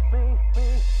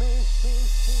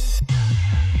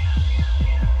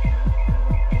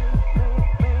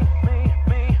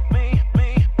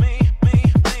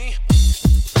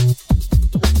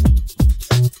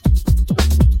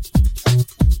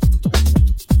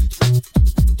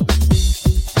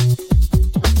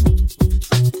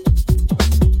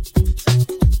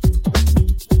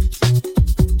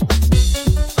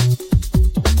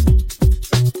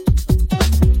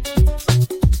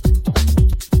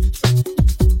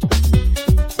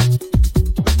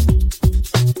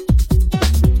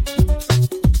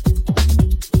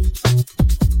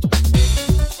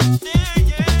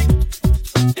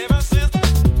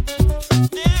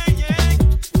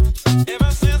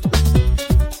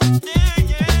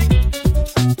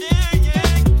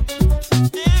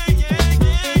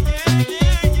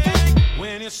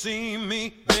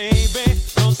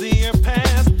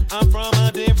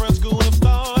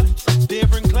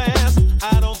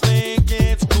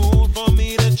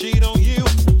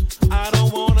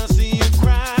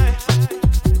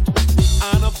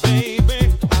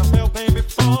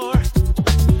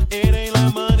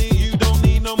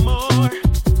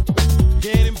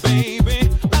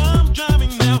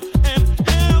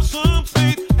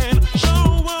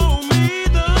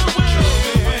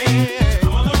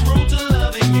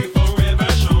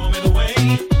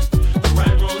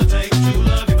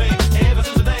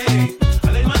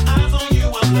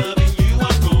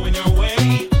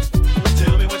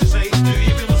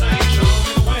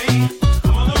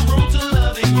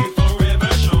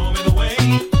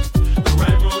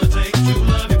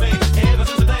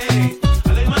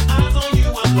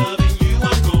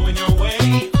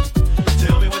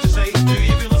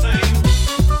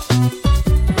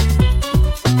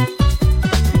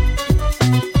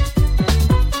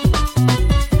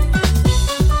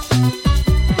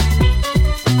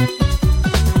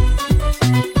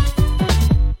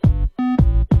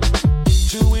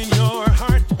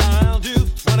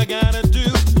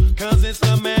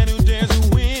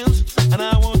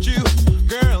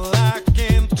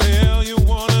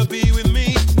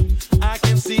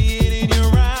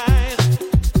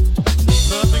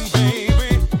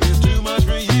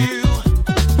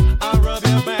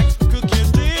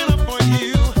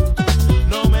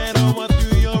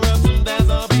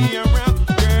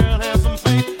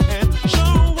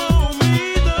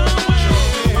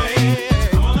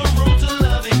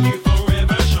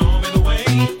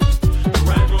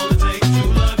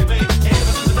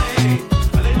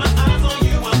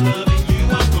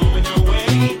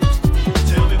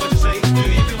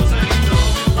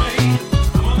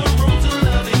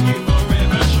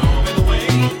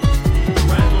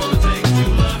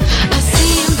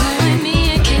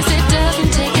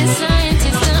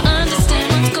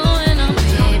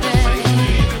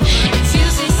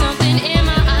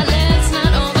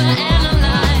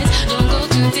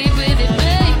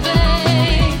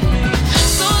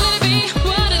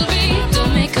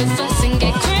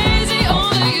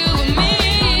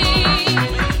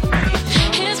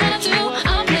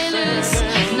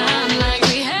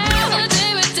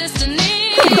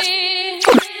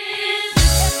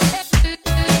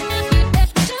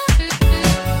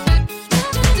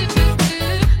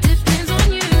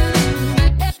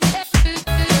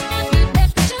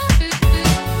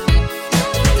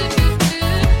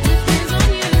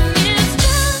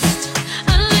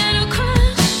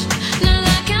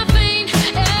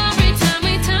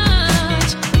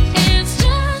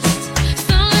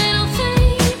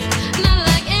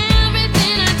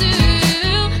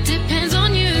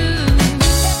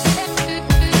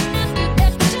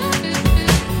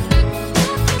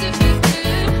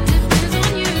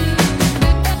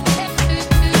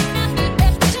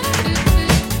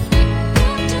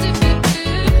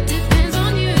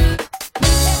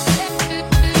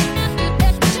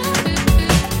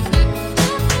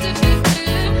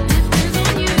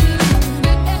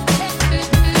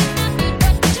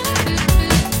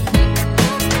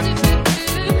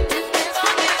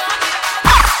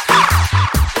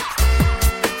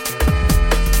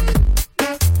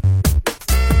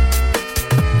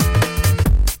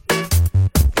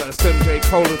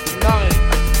 Cole of the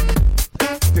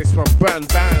Night. This one, Brand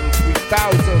Band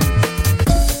 3000.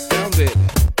 Astounded.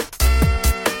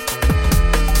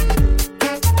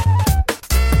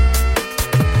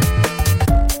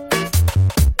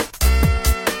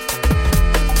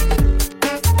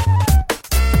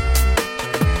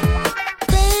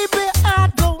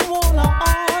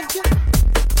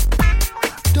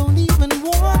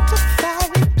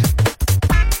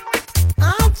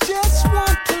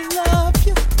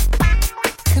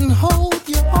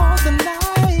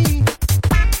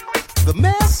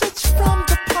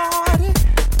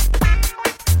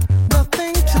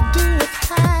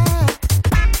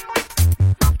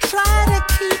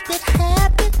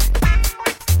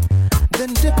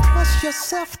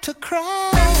 To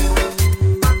cry.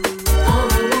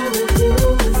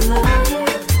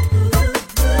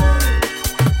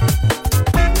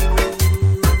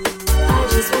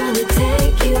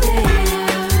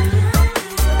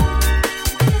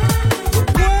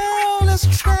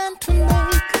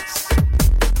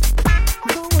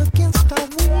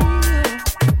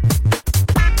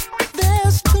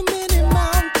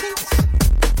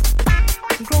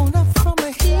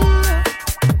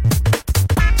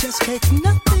 Take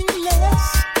nothing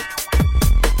less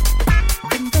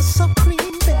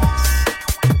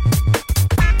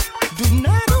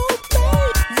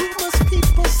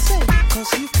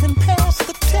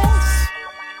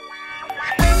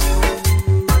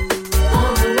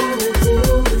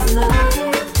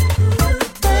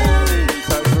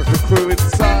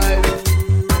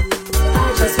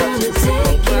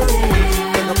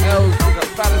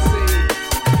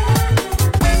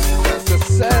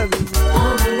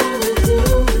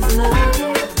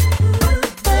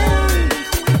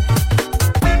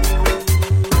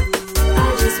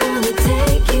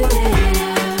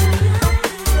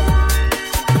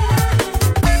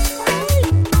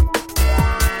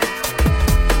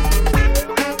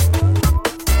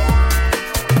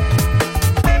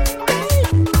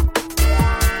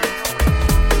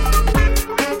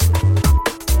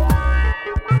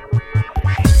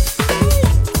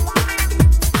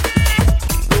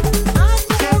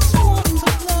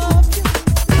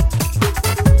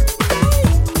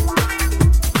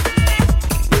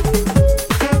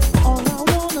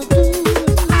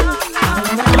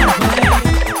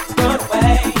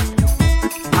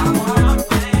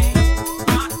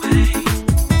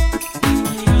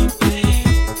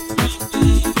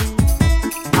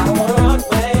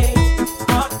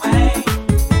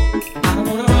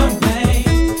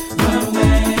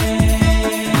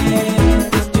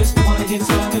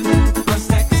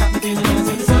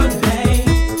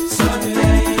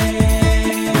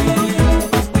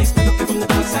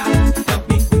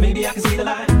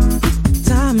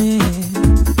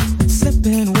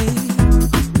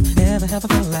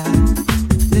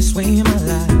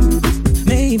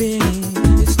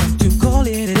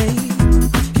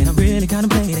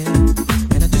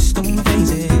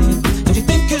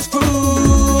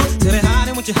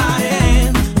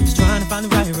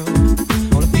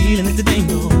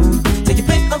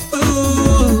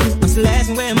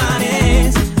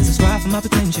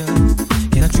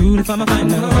me from a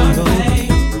final run away.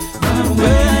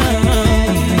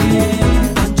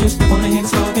 I just wanna hear the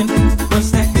spoken.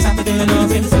 What's that? 'Cause I've been doing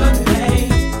nothing.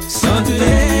 So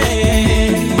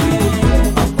today,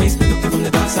 always looking from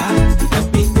the dark side.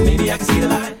 Help me, maybe I can see the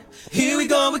light. Here we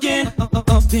go again,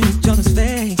 up in each other's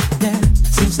face. Yeah,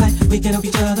 seems like we can help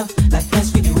each other. Like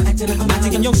last week you were acting like I'm not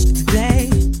taking your shit today.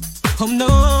 Oh no,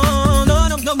 no,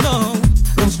 no, no, no.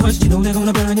 Those words, you know they're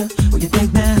gonna burn you. What you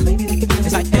think now? Maybe they can.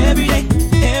 It's like every day,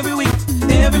 every week,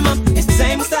 every month, it's the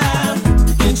same style.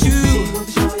 Can't you?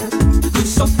 Good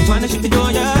so trying to ship the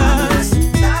door, yes.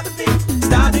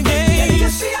 Start the game.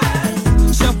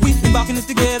 Shall we embark in this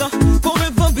together?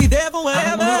 Forever be there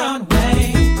forever. Run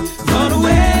away, run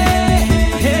away.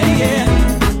 Hey, yeah.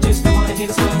 I just wanna hear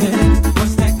the song.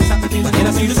 What's that? 'Cause I'm thinking, can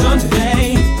I see the sun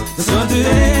today? The sun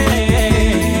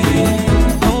today.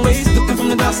 Always looking from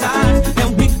the dark side.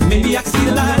 Help me, maybe I can see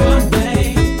the light. Run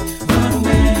away, run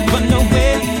away, run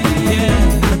away.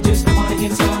 Yeah. I just wanna hear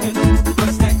the song.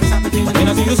 What's that? 'Cause I'm thinking, can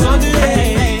I see the sun today?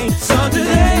 Sun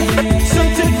today, sun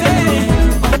today.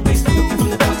 Always looking from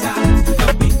the dark side.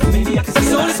 Help me, maybe I can see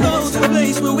the light. So let's go to a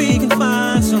place where we can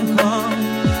find some calm.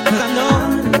 'Cause I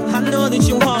know that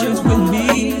your heart is with me.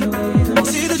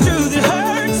 See the truth, it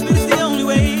hurts, but it's the only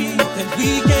way that we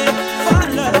can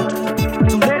find love.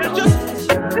 So let us just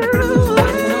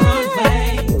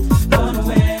run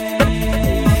away.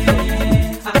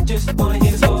 I just wanna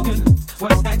hear the spoken.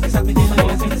 What's that? 'Cause I've been in my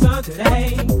hands in the sun today.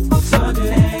 Sun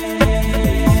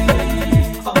today.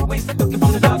 Always looking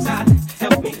from the dark side.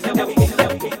 Help me, help me,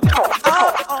 help me.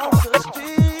 Out on the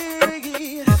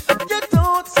street, you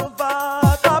don't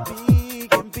survive by being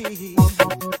beat.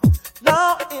 Now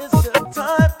is the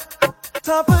time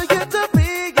for you to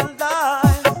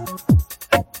realize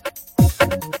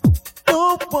no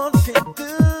one can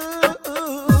do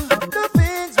the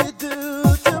things we do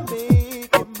to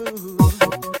make you move.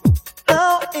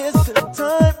 Now is the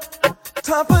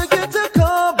time for you to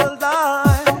come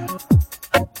alive.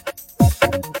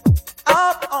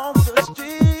 Out on the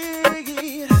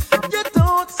street, you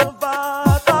don't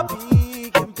survive by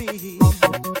being beat.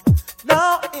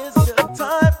 Now is the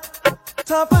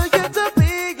time for you to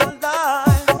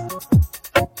realize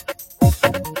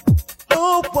no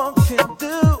one can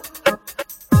do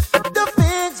the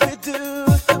things we do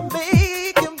to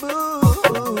make you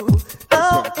move.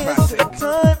 Now is the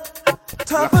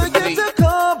time for you to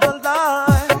come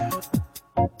alive.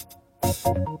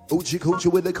 Coochie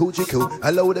coochie with the coochie coo.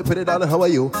 Hello, they put it on. How are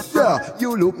you? Yeah,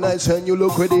 you look nice and you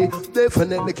look pretty.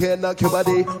 Definitely can knock your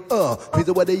body. Here's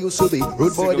the way they used to be.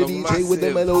 Rude boy the DJ with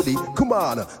the melody. Come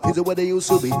on, here's the way they used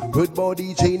to be. Rude boy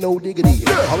DJ, no diggity.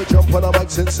 How we jump on a mic,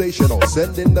 sensational.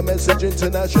 Sending the message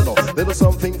international. Little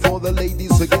something for the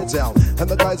ladies to get down, and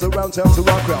the guys around town to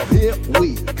rock out. Here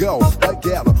we go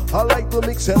again. I like the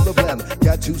mix and the blend.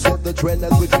 Got to set the trend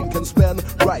as we drink and spend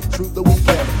right through the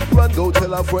weekend. Run, go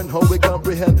tell our friend how we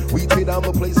comprehend. We tear down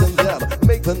the place and then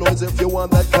make the noise if you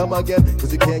want that, come again.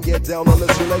 'Cause you can't get down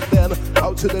unless you like then.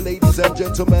 Out to the ladies and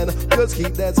gentlemen, just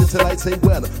keep dancing till I say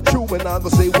when. True, when I'm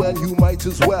gonna say when, you might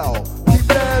as well keep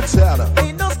dancing.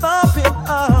 Ain't no stopping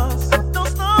us, no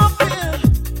stopping.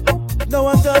 No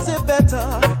one does it better.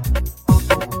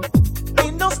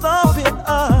 Ain't no stopping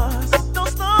us, no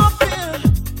stopping.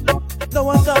 No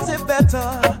one does it better.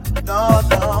 No,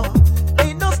 no.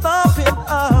 Ain't no stopping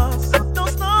us, no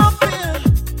stopping.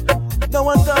 No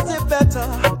one does it better.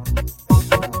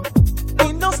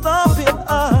 Ain't no stopping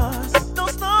us, no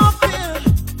stopping.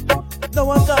 No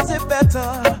one does it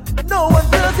better. No one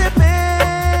does it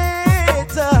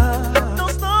better. No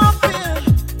stopping.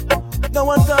 No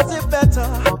one does it better.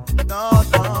 No,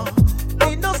 no.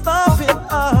 Ain't no stopping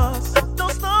us, no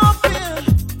stopping.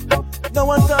 No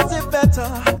one does it better.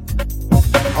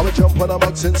 I would jump on a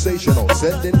mic, sensational.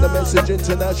 Sending the message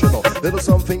international. Little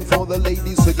something for the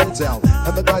ladies to get down,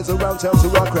 and the guys around town to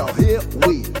rock out. Here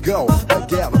we go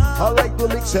again. I like the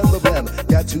mix and the blend.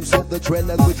 Got to set the trend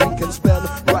as we drink and spend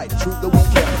right through the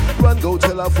weekend. Run, go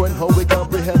tell our friend how we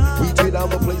comprehend. We tear down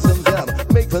the place and then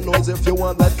make the noise if you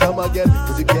want that, come again.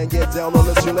 'Cause you can't get down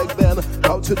unless you like then.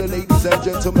 Out to the ladies and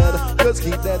gentlemen, just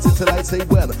keep dancing till I say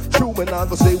when. True, when I'm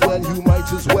gonna say when, you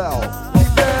might as well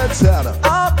keep dancing.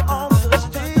 Out on the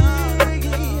street,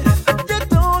 you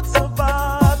don't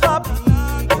survive by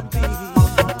being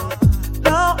beat.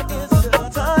 Now is the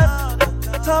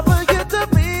time for you to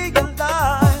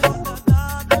realize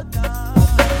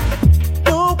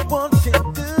no one can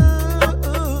do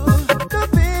the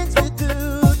things we do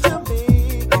to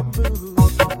make you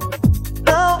move.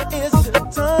 Now is the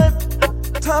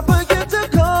time for you to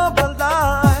come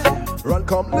alive. Run,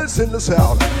 come, listen to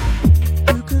sound.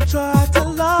 You can try to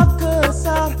lock us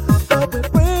out, but we're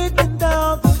breaking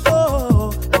down the door.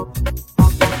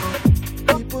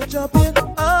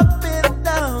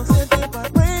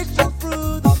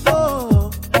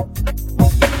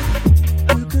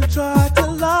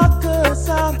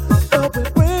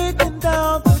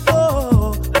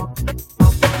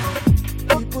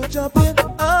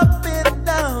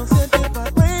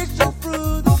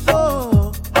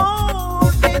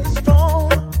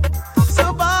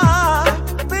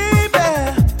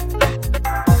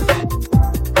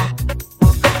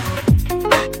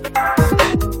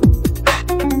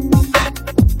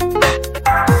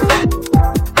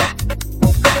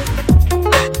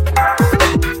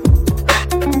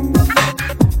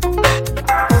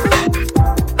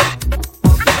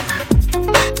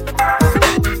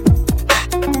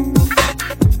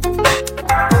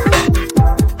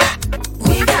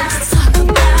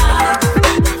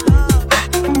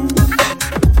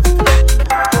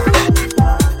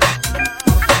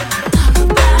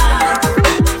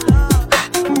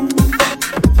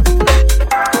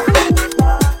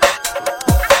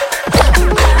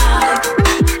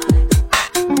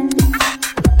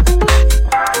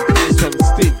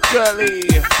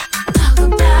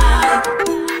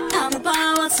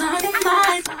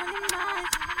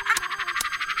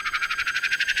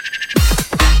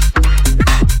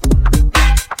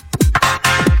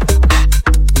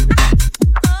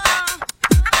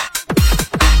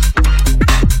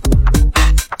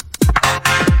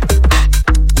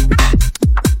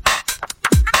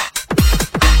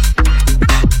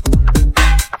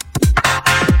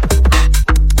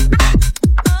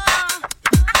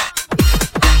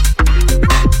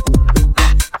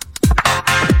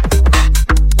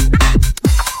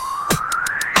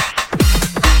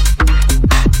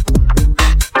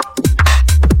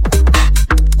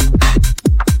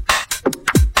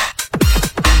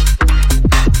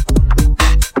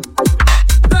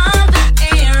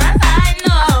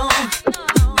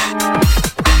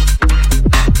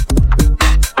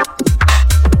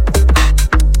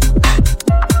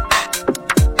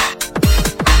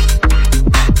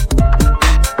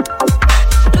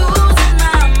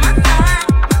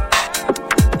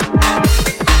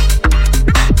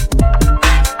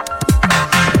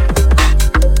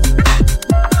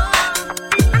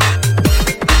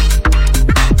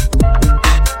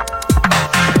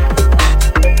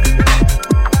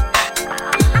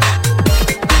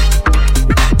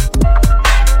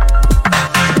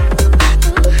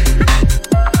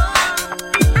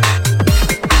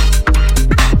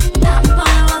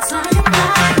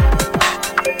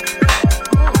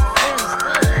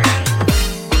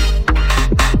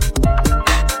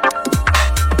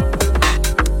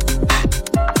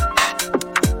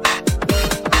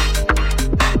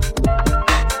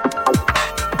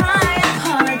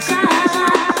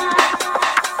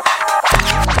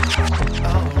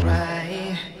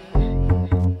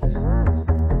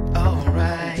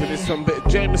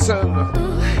 listen.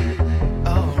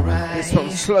 It's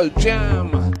from Slow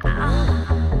Jam.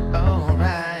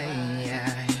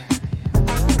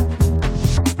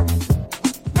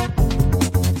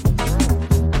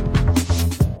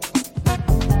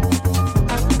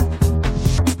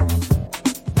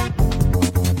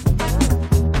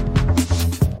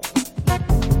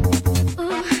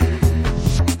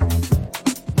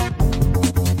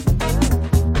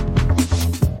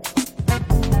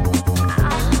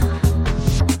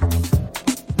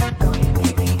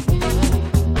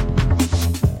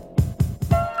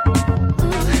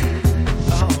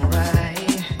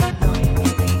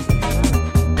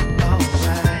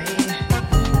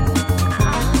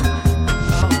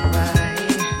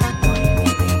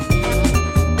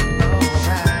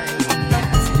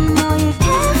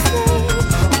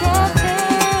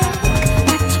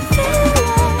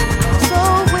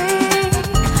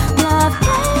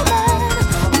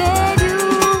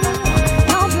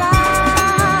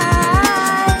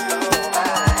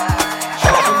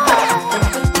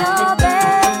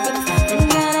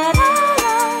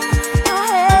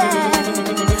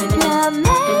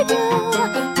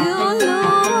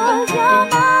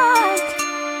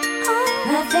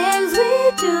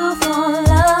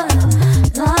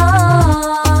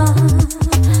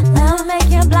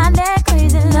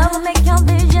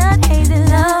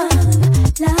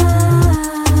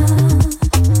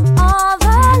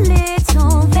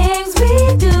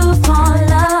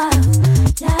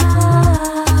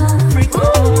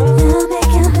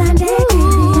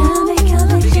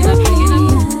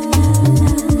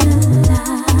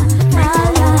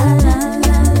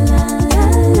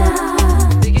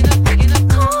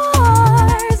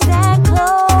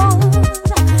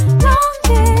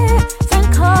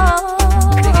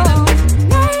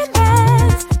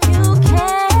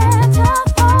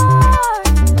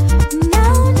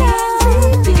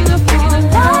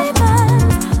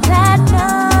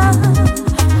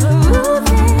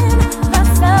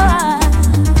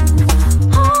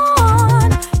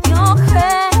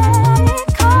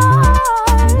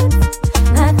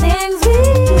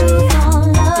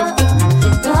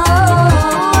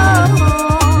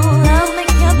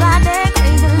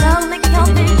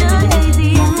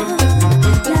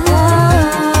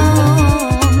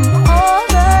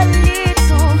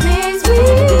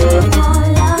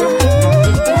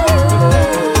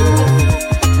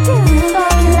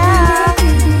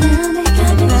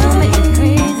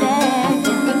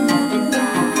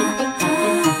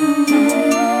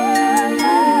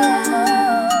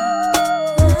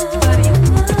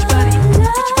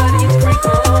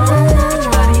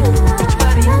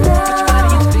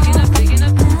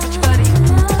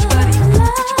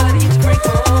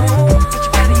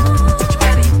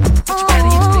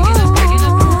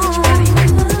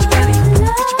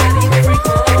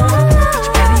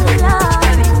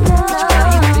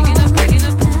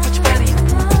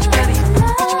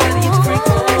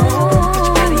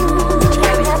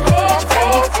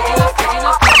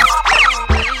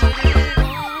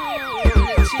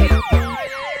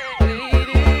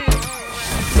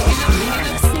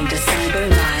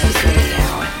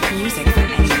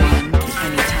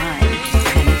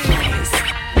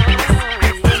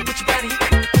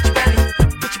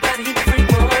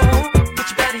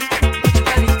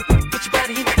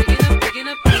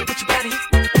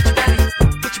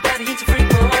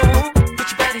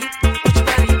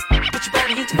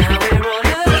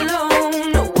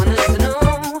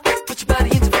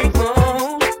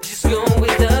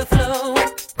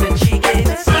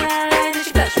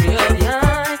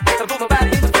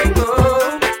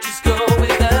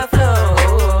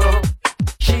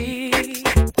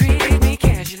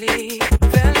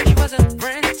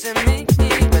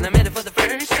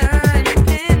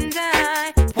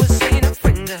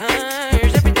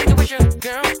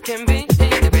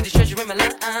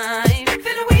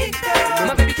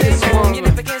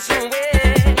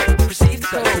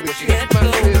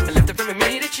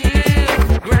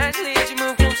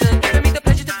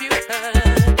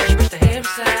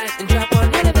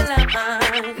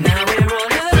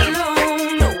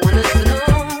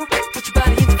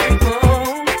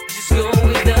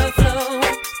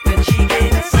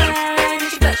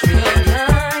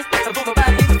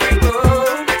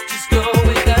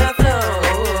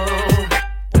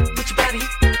 Put your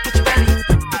body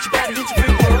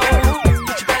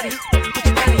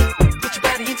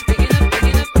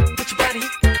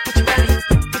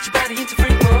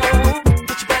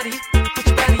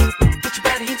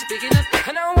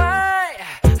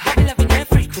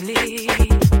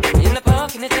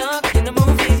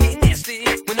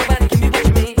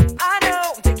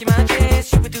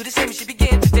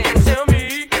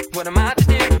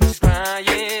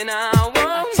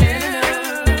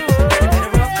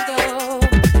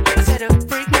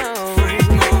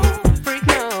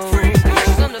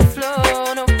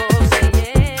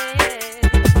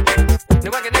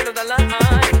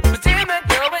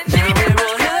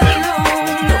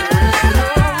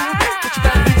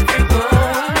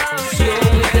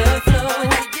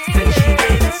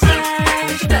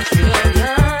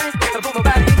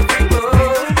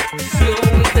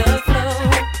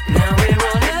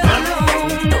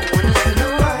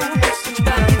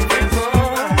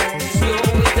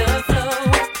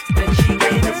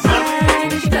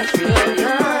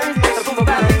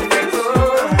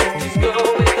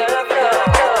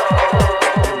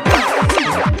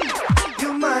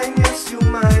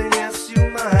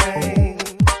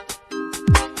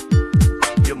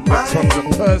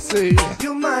see.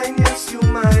 You mine, yes, you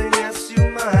mine, yes, you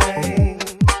mine.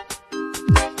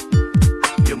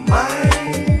 You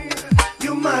mine,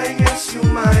 you mine, yes, you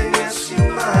mine, yes, you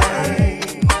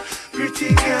mine.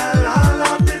 Pretty girl all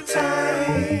of the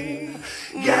time.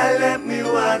 Girl, let me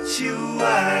watch you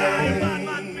wine.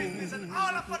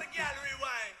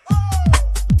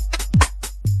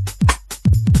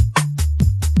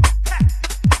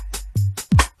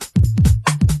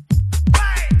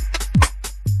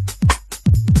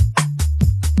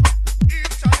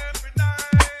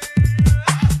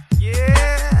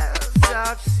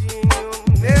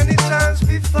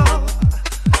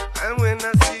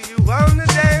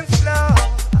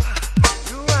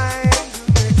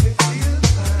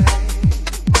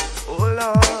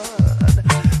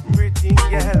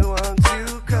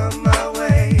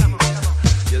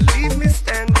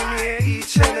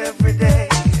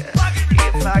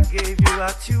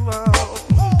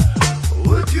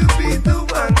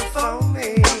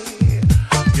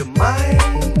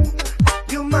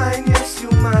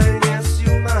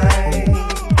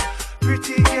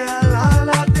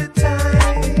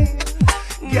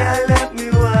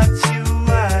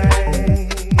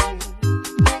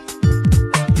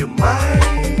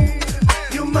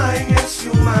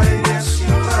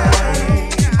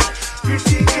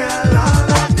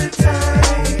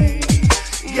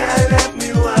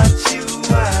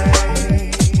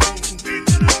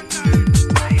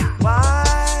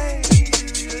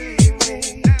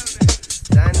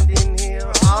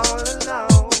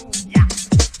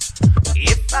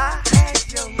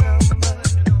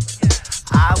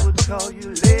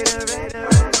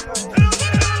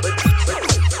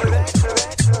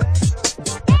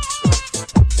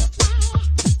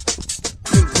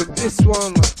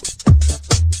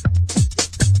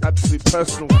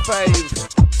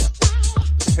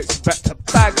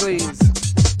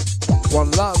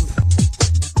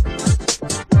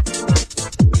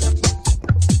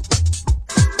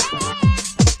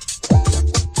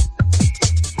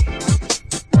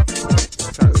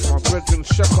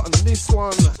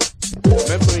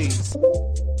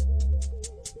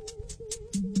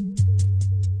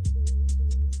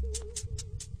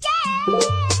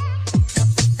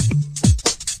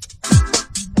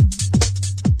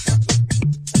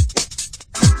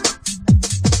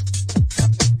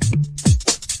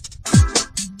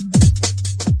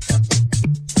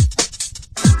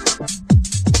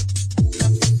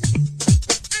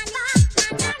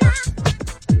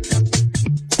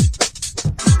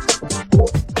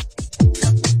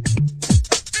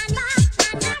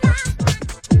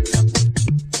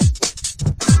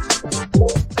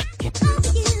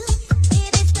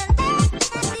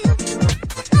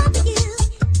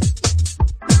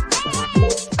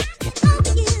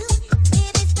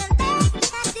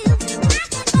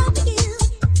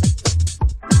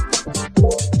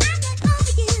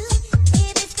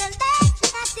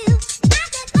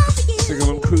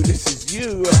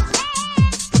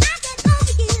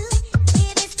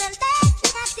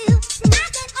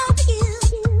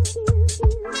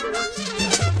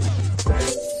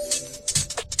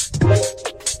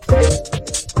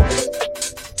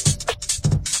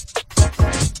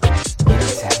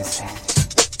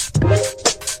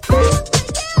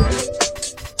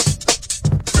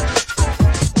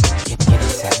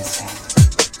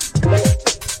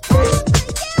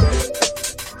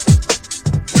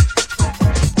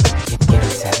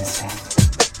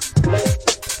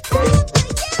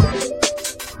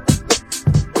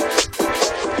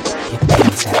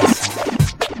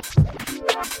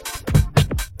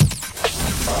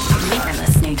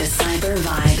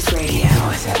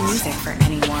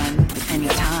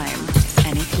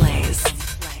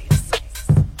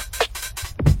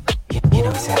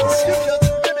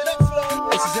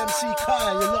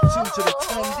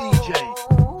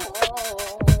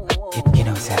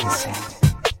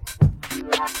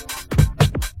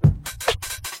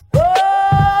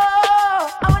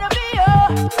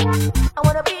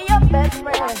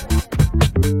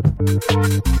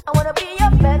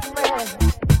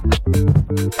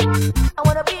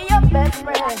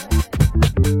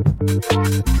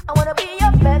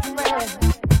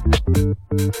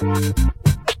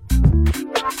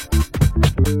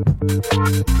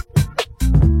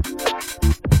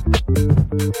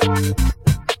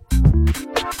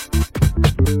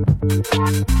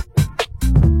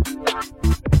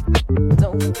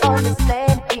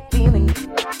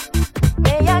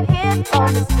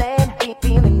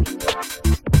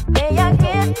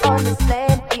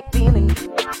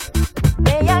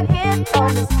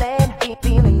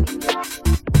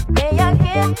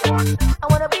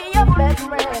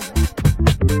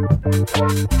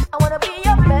 I wanna be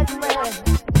your best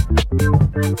friend.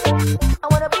 I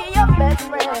wanna be your best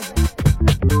friend.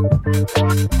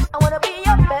 I wanna be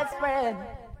your best friend.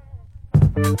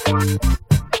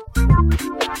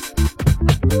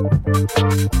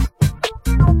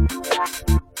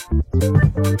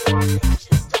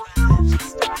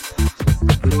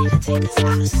 We need to take us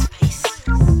out of space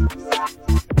to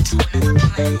another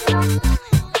planet.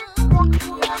 There's only one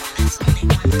club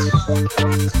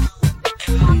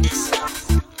around this world,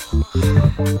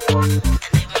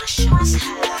 and they wanna show us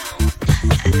how.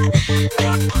 They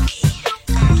boogie.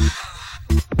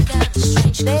 Got the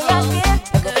strange They are here,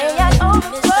 they are on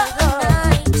the floor.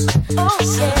 Oh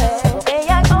yeah, they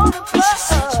are on the floor.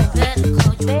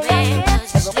 They are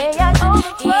here, they are on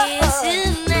the floor.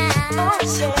 Oh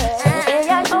yeah, they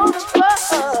are on the floor.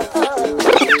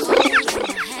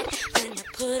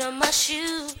 put on my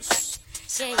shoes.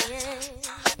 Yeah.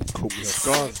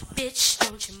 Gone. Bitch,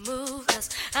 don't you move, 'cause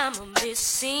I'ma miss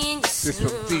seeing you This soon.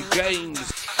 from D. James.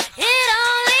 It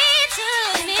only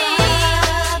took me.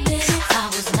 I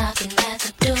was knocking at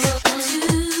the door.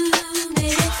 2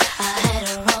 minutes, I had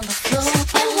her on the floor.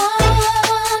 And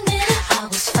 1 minute, I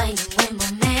was fighting with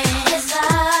my man. Yes,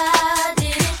 I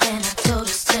did it. And I told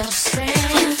her tell a friend.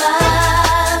 In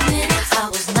 5 minutes, I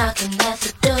was knocking at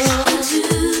the door.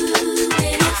 2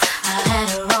 minutes, I had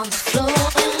her on the floor.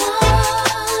 And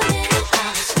 1 minute, I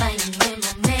was fighting with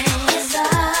my man. Yes, I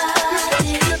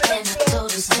did it. And I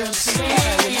told her tell a friend.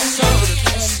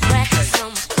 Practice on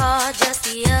my car just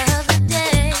the other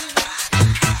day.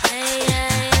 Hey, hey,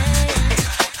 hey.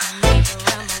 I made her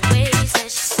around my waist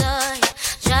and she saw it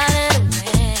driving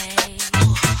away.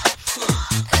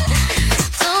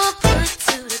 So I put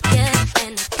two together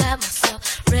and I got myself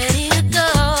ready to go.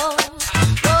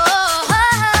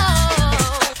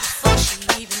 Before she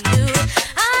even knew it,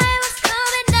 I was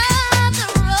coming down the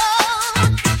road.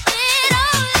 It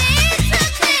only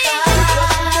took me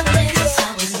 5 minutes. I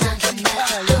was knocking at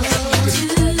the door.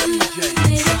 2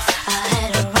 minutes, I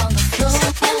had her on the floor.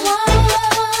 And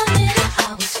 1 minute, I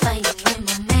was fighting with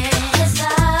my man. Yes, I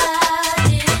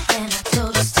did it. And I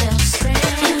told her tell a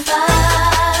friend. In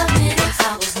 5 minutes,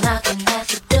 I was knocking at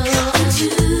the door. 2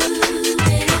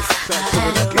 minutes, I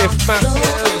had her on Gift the floor.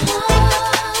 massive.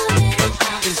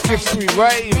 It's Gift We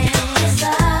Rave. Yes,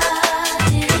 I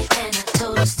did it. And I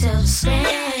told her tell a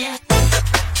friend.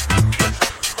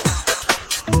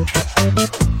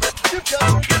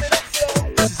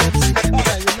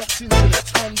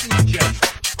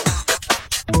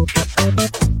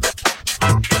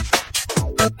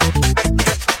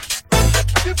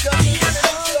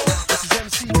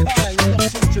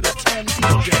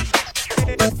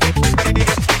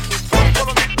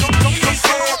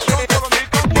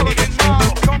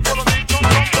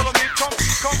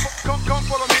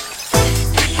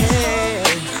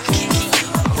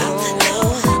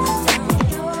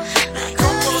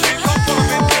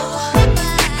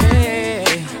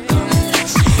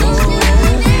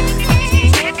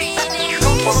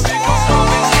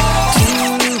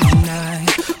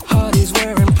 Heart is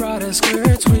wearing Prada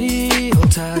skirts real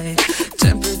tight.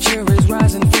 Temperature is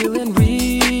rising, feeling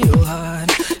real hot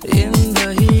in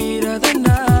the heat of the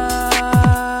night.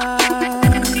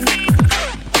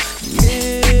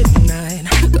 Midnight,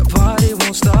 the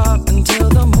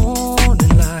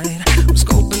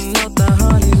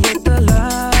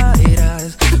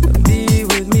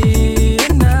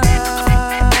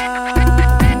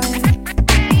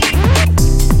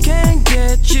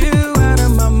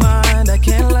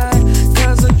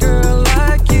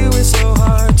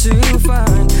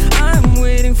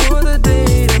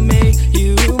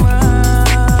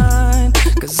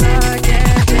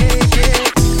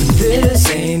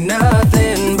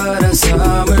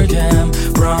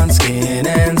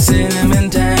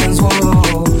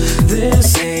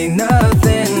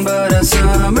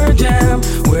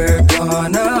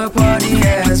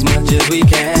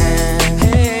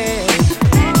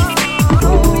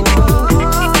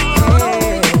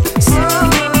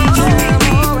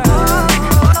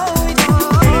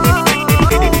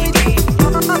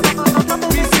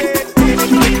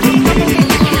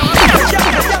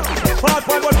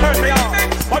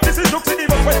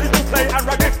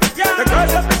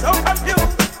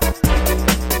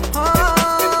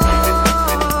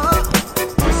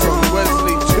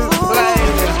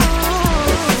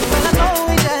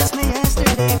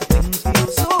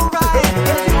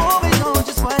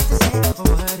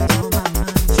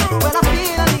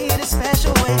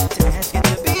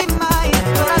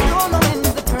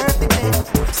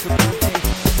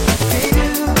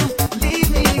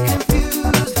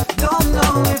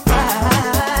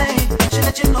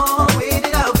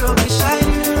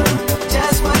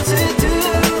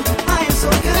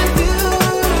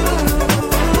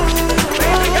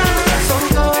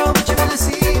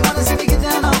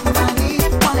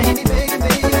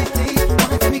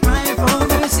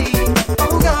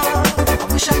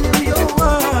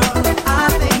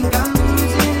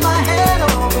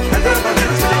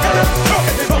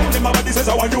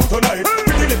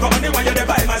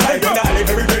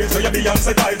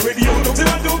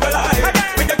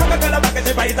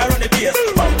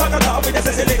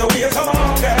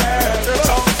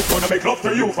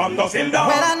from the down.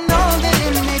 Well, I know that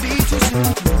it may be too soon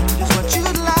to know just what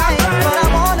you'd like, but I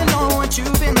wanna know what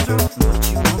you've been through, what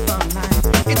you want from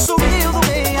life. It's so real the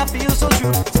way I feel, so true.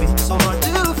 It's been so hard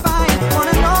to find.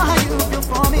 Wanna know how you feel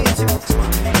for me too. It's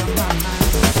running on my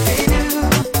mind. Hey, you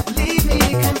leave me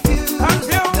confused.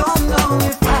 Don't know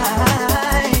if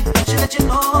I should let you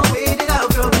know. Wait it out,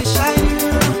 girl. Wish I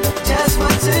knew just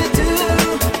what to do.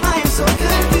 I'm so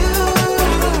confused.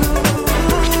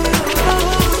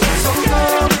 So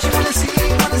girl, what you wanna see?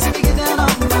 Wanna see me get down on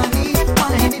my knees?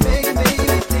 Wanna hear me begging,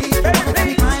 baby, please? Wanna hear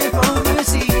me crying for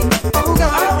mercy? Oh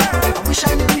girl, I wish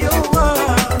I knew your world.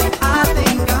 I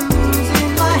think I'm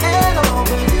losing my head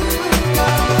over you,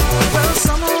 girl. Well,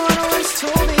 someone once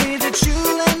told me that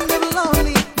you'll end up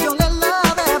lonely. Don't let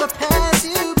love ever pass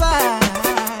you by.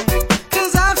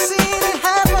 'Cause I've seen it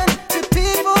happen to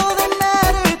people that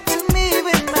matter to me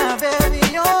with my very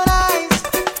own eyes.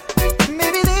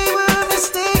 Maybe they were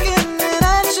mistaken and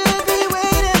I should be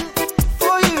waiting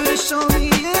for you to show me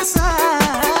a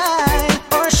sign.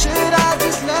 Or should I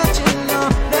just let you know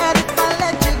that if I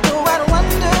let you go, I'd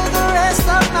wonder the rest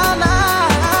of my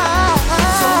life?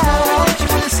 So what you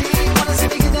wanna see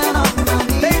me get down on my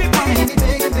knees? Wanna hear me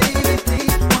begging, baby,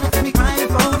 please? Wanna feel me crying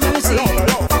for mercy?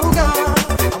 Oh God,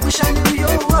 I wish I knew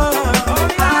your world.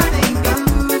 I think I'm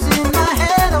losing my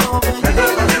head over you.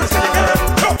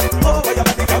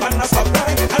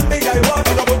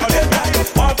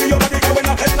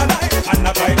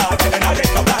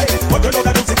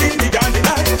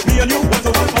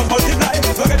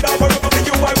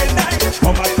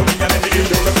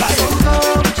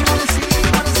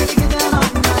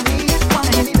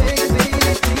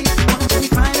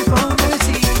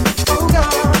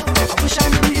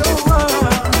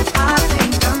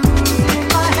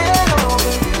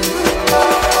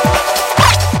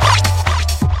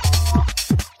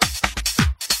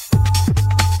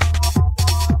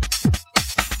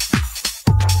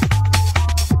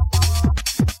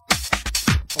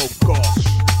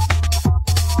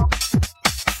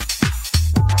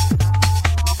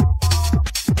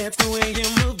 It's the way you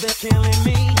move that's killing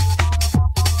me.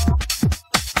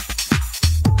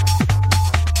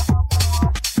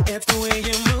 It's the way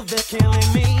you move that's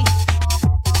killing me.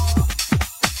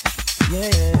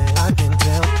 Yeah, I can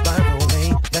tell by the way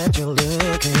that you're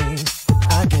looking.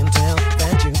 I can tell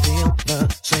that you feel the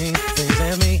same things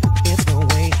as me. It's the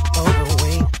way, oh the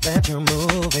way that you're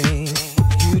moving.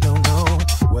 You don't know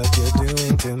what you're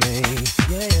doing to me.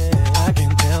 Yeah, I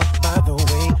can tell by the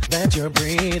way that you're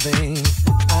breathing.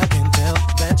 I can tell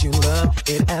that you love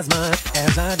it as much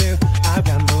as I do. I've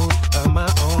got moves of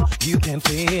my own, you can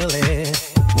feel it.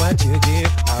 What you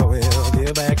give, I will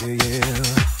give back to you.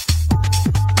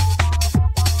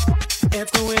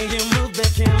 It's the way you move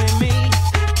that's killing me.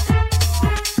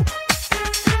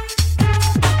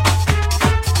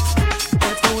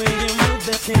 It's the way you move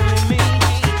that's killing me.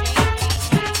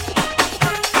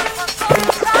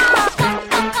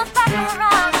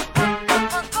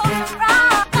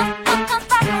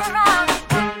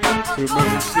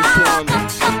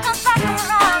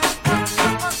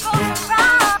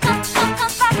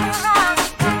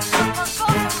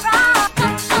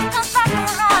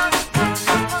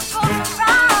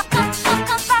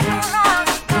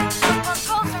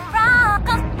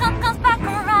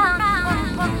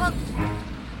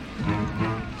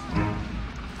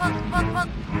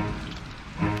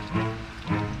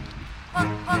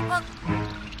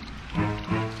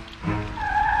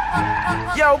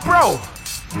 Yo, bro,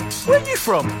 where you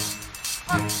from?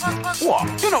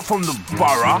 What? You're not from the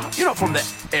borough. You're not from the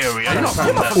area. You're not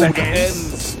from the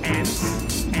ends.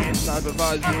 Side of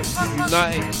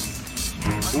United.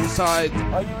 All sides.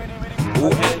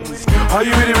 All ends. Are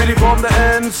you really from the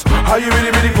ends? Are you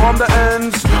really from the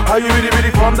ends? Are you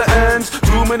really from the ends?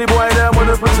 Too many boys that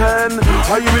wanna pretend.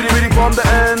 Are you really from the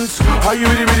ends? Are you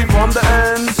really from the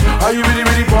ends? Are you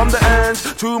really from the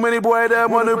ends? Too many boys that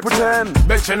wanna pretend.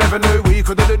 Bet you never knew we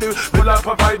could do. Pull up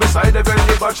a vibe beside the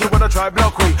venue, but you wanna try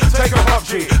block we. Take a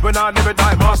PUBG, when I never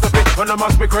die, masterpiece. When I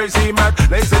must be crazy mad.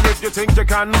 Lazy if you think you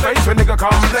can face. When nigga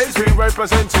come place, we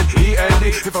representing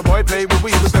END. If a boy play with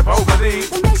we will step over the.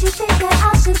 What makes you think that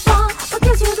I should fall? What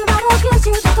gives you the right or gives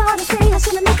you the call to say I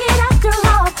shouldn't make it after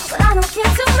all? But I don't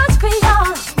care too much for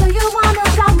y'all. Do you wanna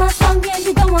block my song and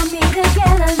you don't want me to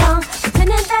get along?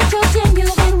 Pretending that you're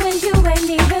genuine when you ain't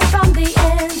even from the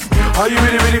end. Are you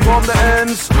really from the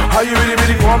ends? Are you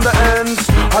really from the ends?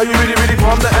 Are you really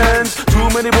from the ends? Too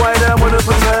many boys that wanna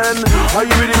pretend. Are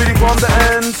you really from the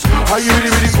ends? Are you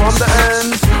really from the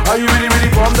ends? Are you really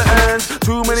from the ends?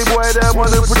 Too many boys that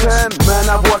wanna pretend. Man,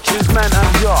 I've watched his man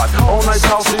and yard. All night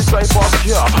houses straight past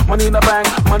here. money in the bank,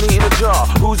 money in the jar.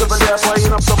 Who's over there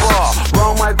playing up the bar?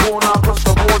 Round my corner, across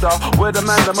the border, where the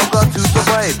man them have got to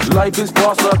survive. Life is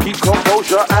faster, keep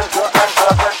composure, answer.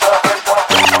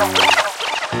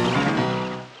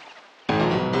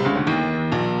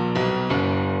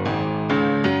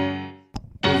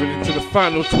 Moving into the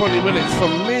final 20 minutes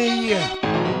from me.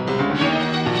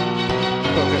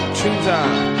 Gotta get tunes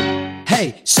out.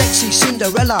 Hey, sexy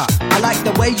Cinderella, I like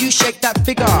the way you shake that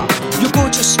figure. You're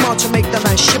gorgeous, smart to make the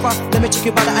man shiver. Let me take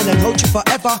you by the hand and hold you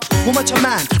forever. Woman to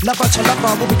man, lover to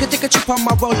lover. Well, we could take a trip on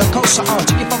my roller coaster. I'll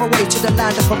take you far away to the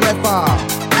land of forever.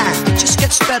 And it just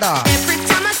gets better. Every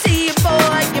time I see you,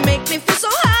 boy, you make me feel so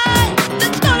high. The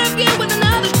thought of you with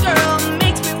another girl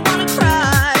makes me wanna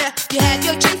cry. You had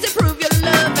your chance to prove your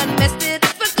love and messed it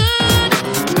up for good.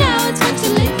 Now it's time too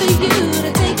late for you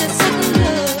to take a second look.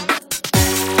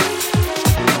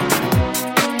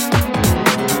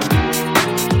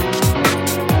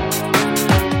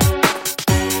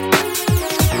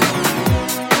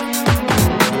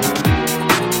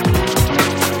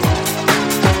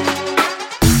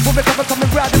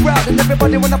 Round and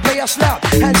everybody wanna play us loud.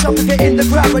 Hands up if you're in the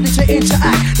crowd, ready to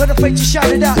interact. Not afraid to shout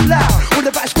it out loud. All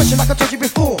about expression like I told you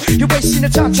before. You're wasting the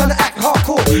time trying to act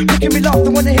hardcore. Making me laugh,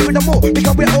 don't wanna hear it no more.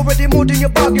 Because we're already more than you're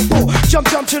bargaining for. Jump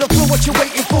to the floor, what you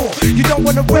waiting for? You don't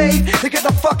wanna rave, then get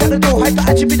the fuck out the door. Hide the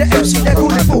actually be the MC they're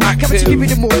calling for. Coming to give you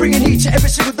the more, bringing heat to every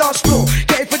single dance floor.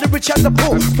 Getting for the rich and the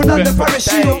poor. From London, Paris,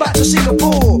 you back to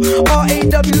Singapore.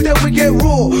 R-A-W, then we get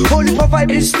raw. Only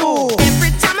provide in store. Every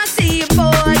time I see you,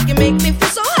 boy, you make me feel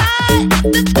so high.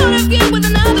 The thought of you with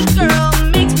another girl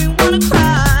makes me wanna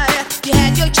cry. You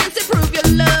had your chance to prove your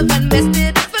love and messed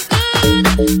it up for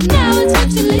good. Now it's time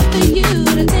too late for you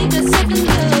to take a second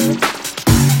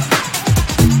look.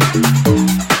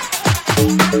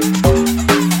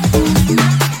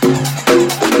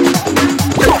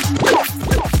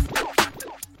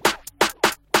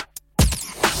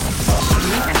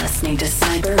 You're listening to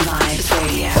Cyber Vibes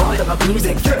Radio.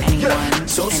 Music for anyone,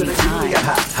 So the anytime, crew,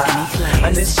 ha ha,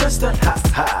 and it's just a ha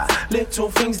ha, little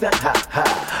things that ha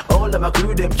ha. All of my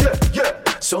crew them, yeah.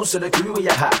 So the crew,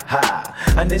 ha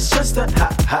ha, and it's just a ha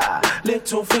ha,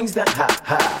 little things that ha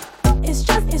ha. It's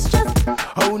just,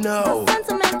 oh no,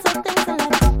 sentimental things in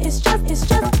life. It's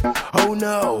just, oh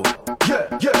no, yeah.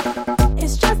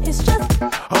 it's just,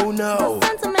 Oh no,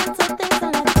 sentimental things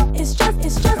in life. It's just,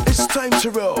 it's time to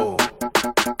roll.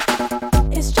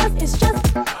 it's just,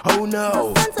 Oh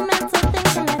no, sentimental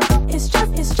things in life. It's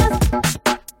just,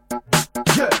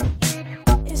 yeah.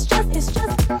 it's just,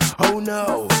 Oh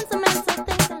no, sentimental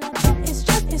things in life. It's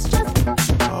just,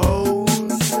 oh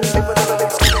no.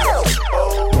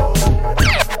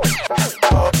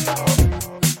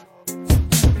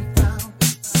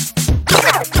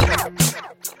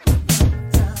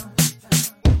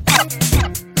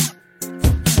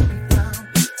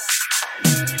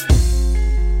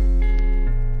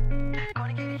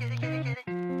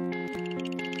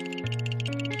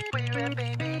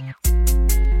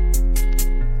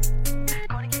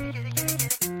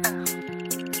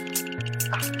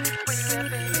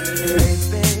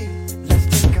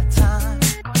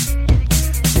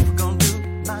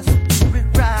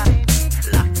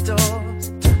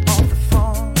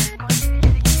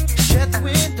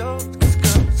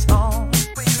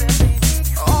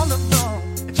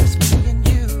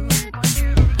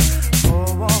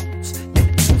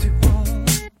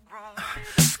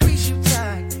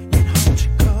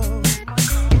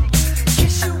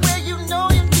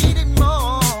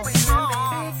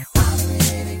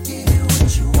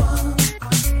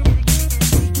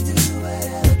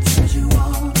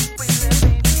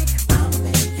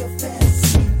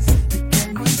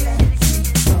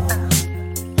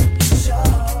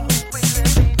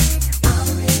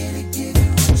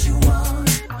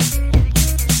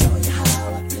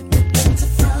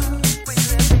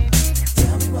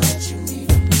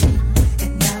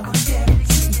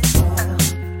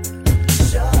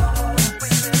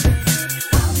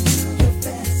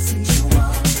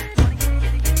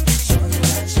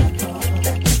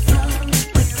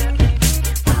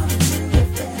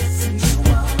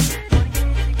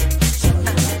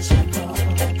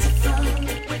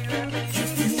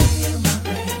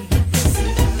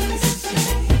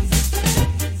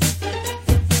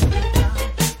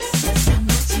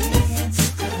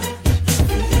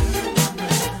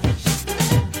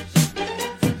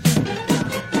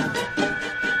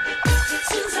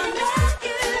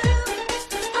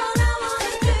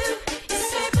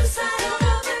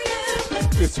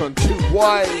 This one too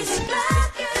wise.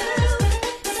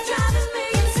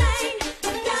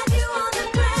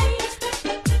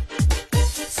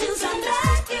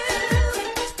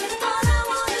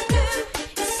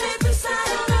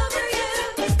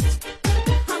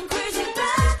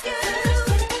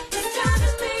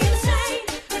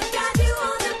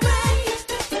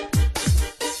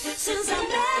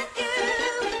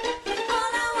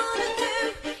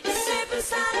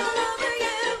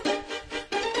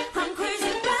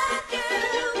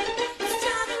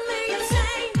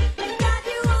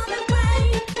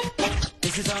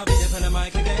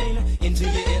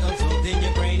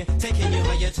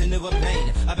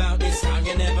 complain about this sound,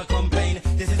 you never complain.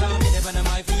 This is our minute and a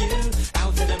mic for you.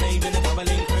 Out to the rave and the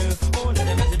bubbling crew. All of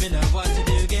them have been know what to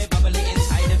do. Get bubbly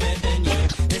inside the bed venue.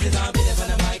 This is our minute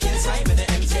and a mic inside with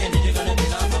the MC and you're gonna be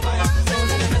off a bite. All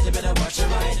of them have better watch your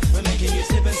ride. We're making you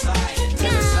slip inside,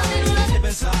 slip inside, slip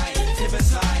inside, slip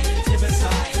inside, slip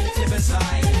inside, slip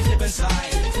inside, slip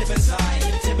inside, slip inside,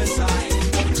 slip inside.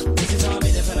 This is our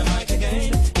minute and a mic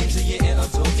again. Into your ear,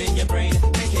 absorbing your brain,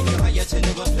 taking you higher to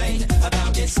never plane.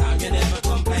 About this sound, you never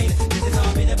complain. This is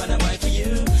our minute and a mic for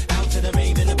you. Out to the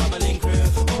rave and the bubbling crew.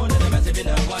 All of them have to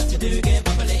know what to do. Get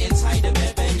bubbly inside the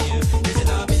bed venue. This is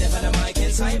our minute and a mic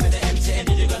inside with the empty end.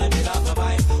 You're gonna build off a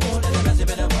vibe. All of them have to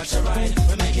better watch your ride.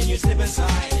 We're making you slip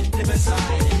inside, slip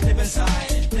inside, slip inside,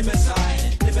 slip inside,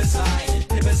 slip inside,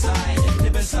 slip inside,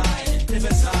 slip inside, slip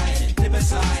inside, slip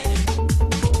inside.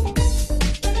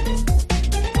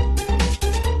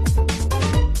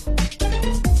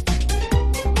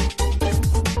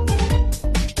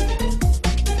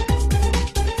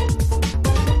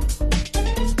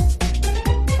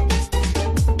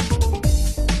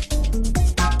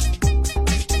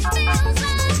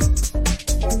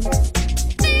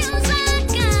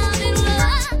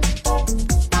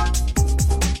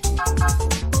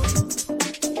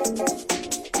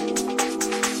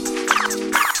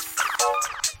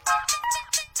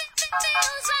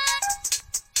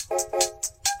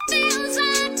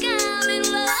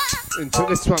 Into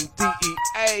this one,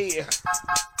 DEA.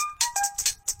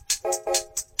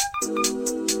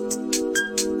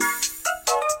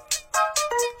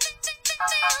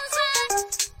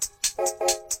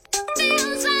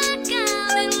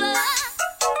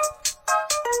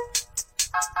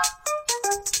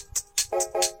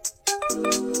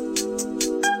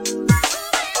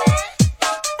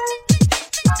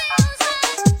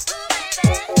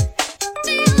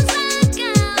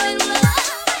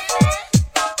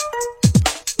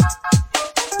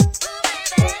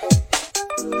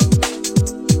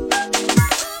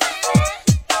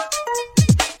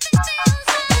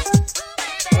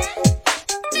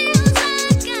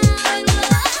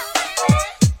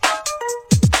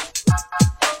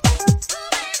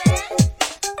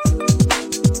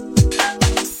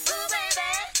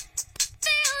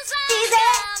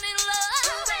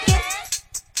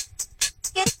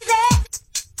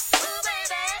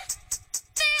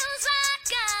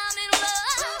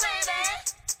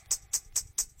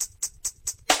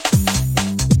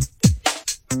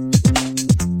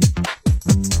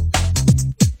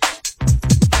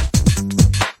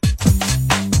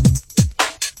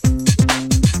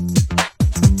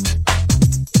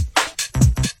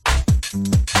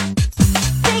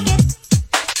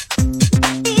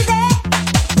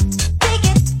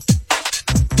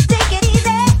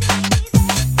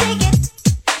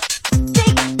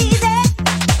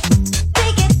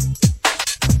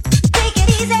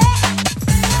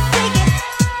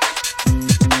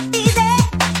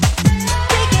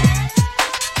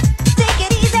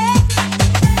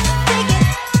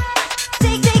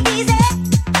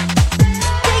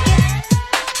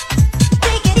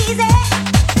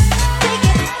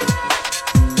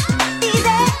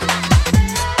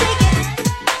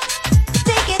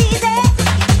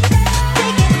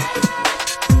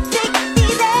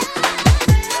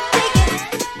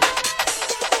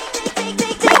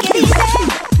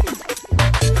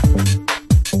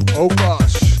 Oh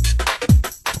gosh,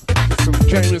 some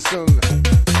Jameson.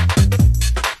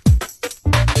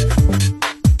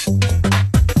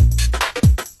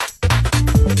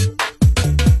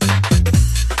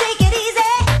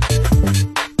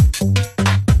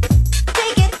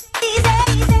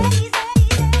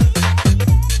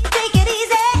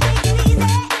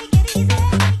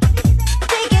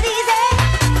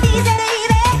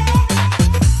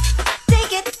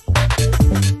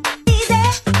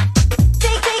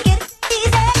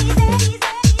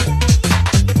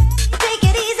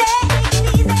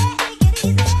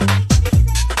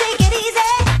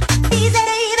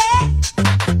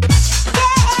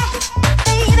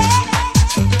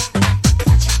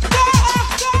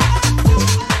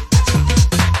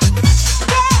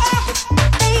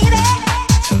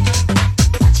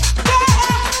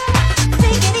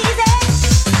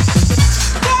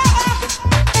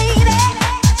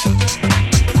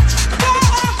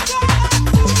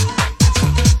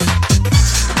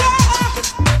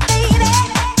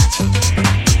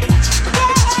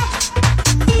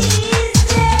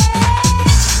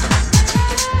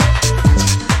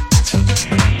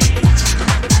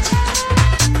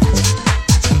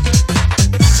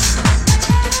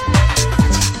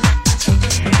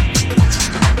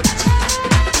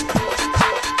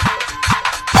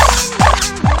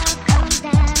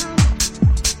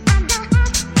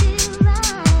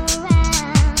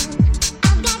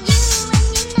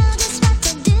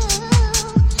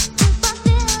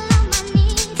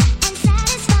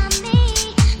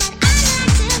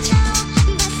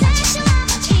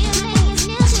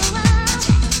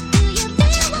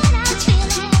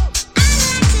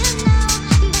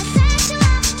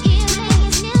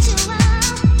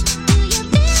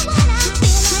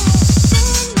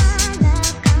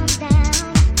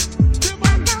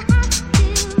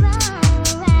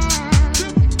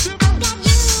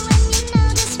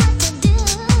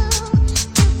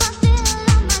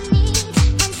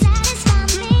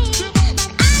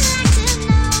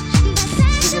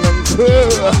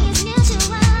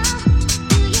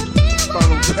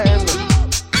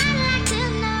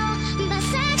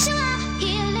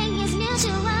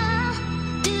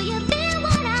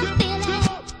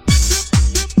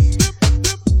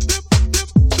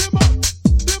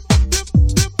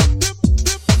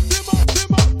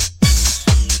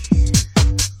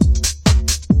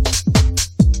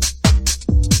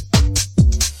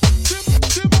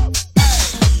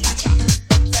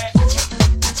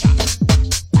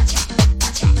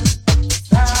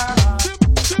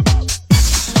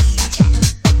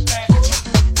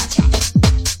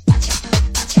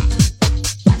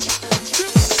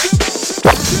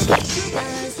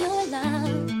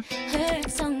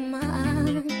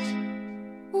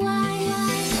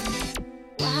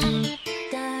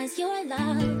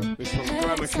 This one's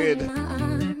Glamour Kid.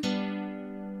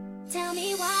 Tell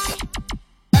me why.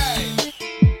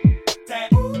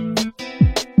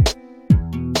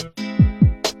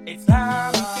 It's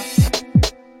time.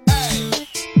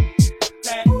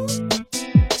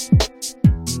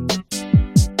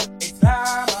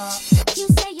 You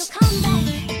say you'll come back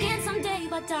again someday,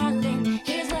 but darling,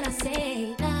 here's what I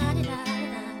say.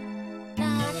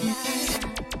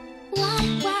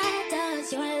 Why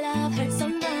does your love hurt so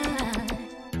much?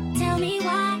 Tell me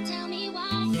why. Tell me why.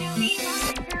 Tell me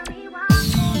why. Tell me why.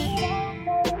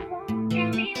 Tell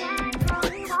me why. Tell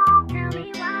me why. Tell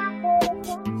me why.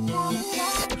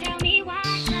 Tell me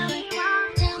why. Tell me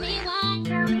why. Tell me why.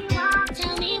 Tell me why.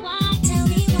 Tell me why. Tell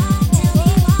me why. Tell me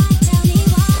why. Tell me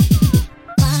why.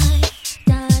 Why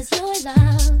does your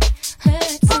love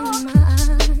hurt so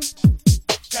much?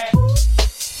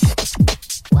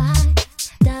 Why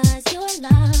does your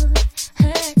love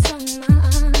hurt so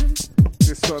much?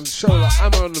 This one, Shola,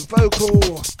 I'm on the vocal.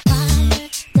 Why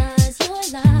does your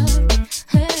love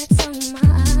hurt so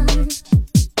much?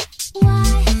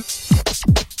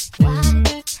 Why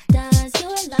does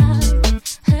your love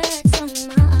hurt so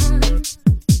much?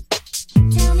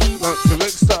 Tell me why. Lance the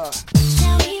Rick Star.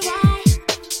 Tell me why.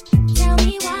 Tell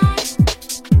me why.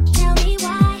 Tell me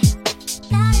why.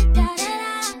 Da da da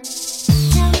da.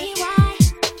 Tell me why.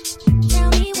 Tell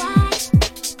me why.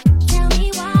 Tell me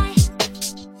why.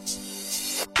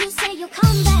 You say you'll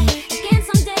come back again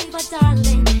someday, but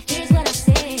darling, here's what I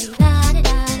say. Da da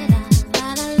da da da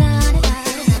da da da da.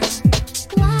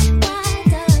 Why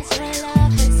does your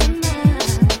love hurt so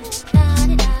much? Da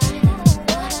da da da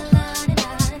da da da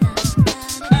da.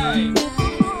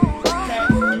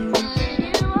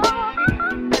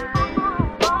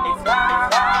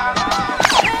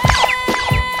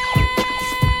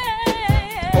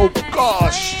 Oh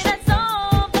gosh.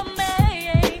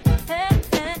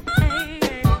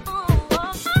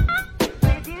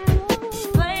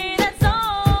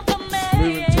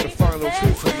 Moving to the final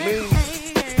two for me.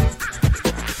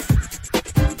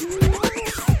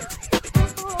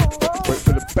 Wait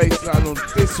for the bass line on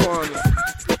this one.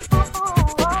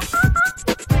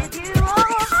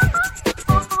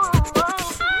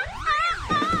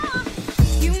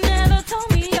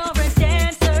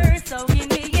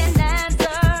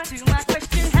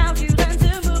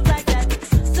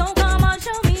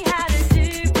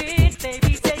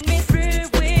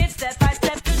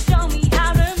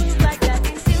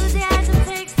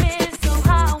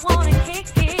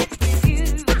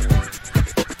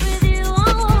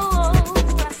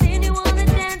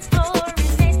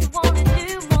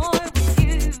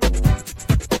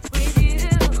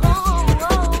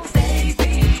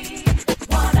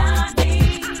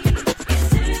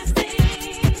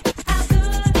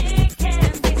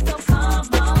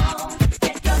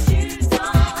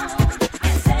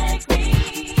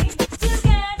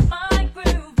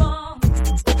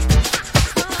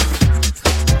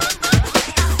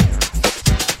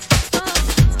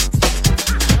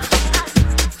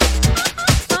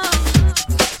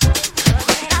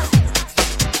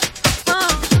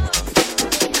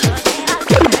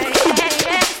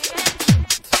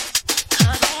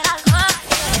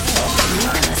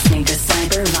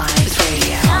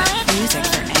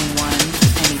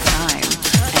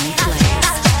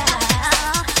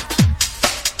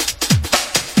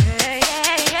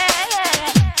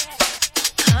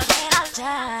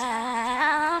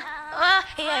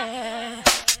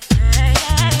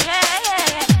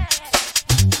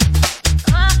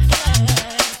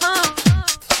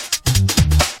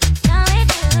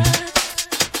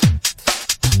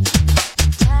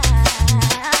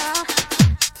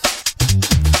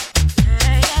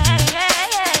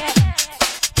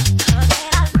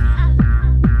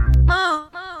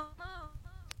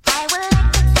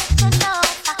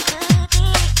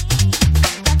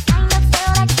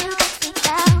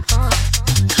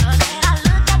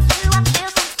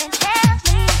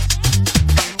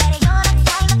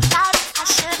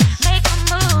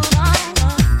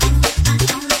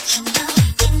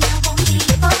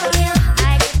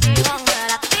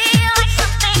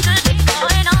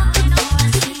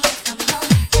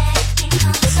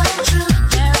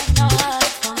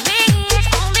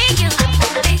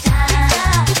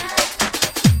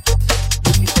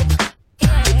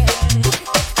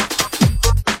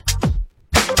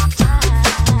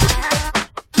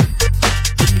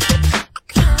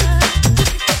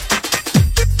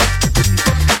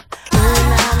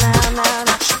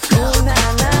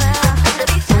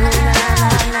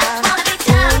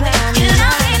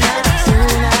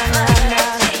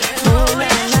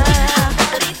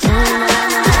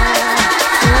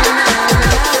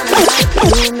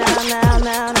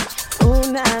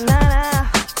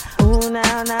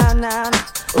 na na.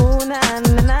 Ooh na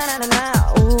na na na na.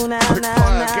 Ooh na na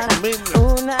na.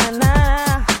 Ooh na na.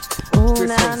 Ooh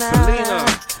na na.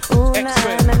 Ooh na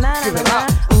na na na.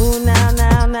 Ooh na na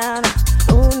na na.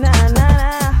 Ooh na na na.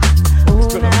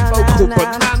 Ooh na vocal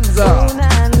bonanza. Ooh na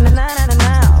na na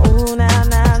na. Ooh na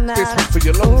na na. This one for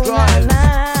your long drives.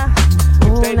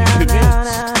 Your daily commutes.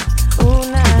 Ooh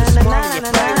na na na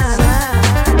na na.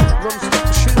 Non-stop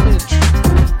tunage.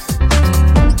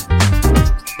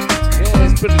 Yeah,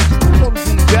 it's been from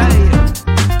DJ.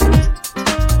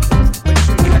 Make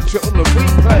sure you catch it on the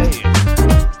replay.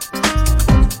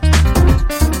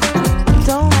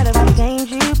 Don't matter about the games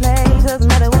you play, doesn't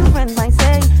matter what your friends might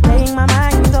say. Playing my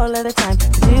mind all of the time to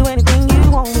do anything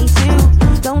you want me to.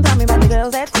 Don't tell me about the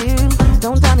girls that do.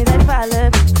 Don't tell me that if I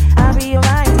love you, I'll be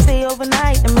alright, stay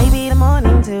overnight and maybe the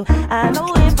morning too. I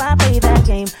know if I play that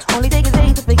game, only take a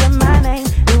day to forget my name.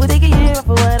 It will take a year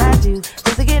for what I do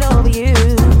just to get over you.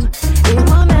 It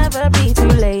will never be too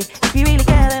late. If you really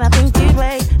care, then I think you'd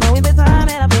wait. Knowing the time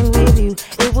that I've been with you,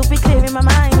 it will be clear in my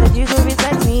mind that you could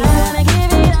respect me. I wanna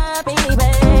give it up,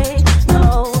 baby.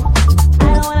 No,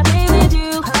 I don't wanna play with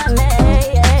you,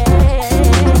 honey.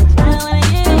 I don't wanna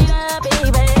give it up,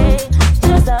 baby.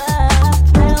 Just up.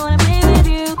 I don't wanna play with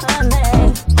you,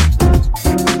 honey.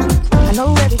 I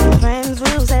know everything friends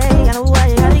will say. I know why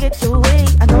you gotta get your way.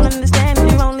 I don't understand.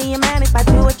 You're only a man if I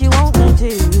do what you want me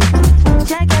to.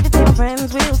 Check everything my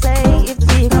friends will say. If they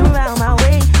see you come around my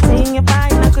way, saying you're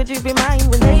fine, how could you be mine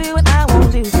when they do what I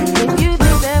won't do? If you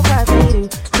do that, what they do,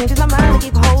 changes my mind to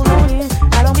keep a hold on you.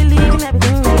 I don't believe in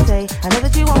everything they say. I know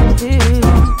that you want to.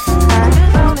 I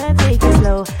just wanna take it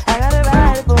slow. I gotta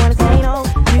ride it for when it's ain't no.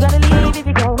 You gotta leave if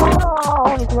you go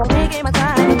home. If I'm taking my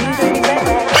time and you take it back.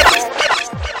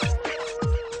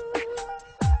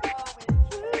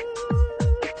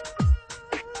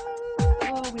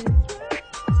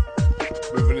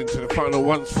 Moving into the final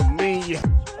ones for me.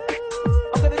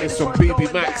 It's on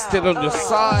BB Max, Still on Your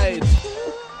Side.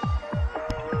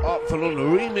 Artful on the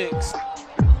remix.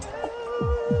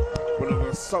 One of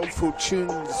the soulful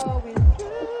tunes.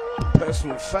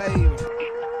 Personal fave.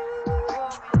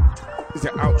 Is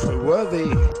it outro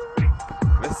worthy?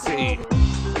 Let's see.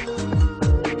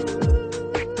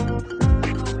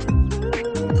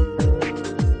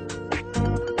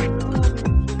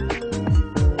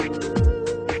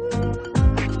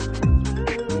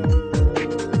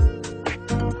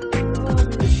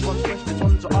 This one's fresh, this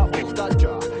one's an awful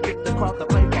dodger. Get the crowd the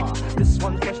paper. This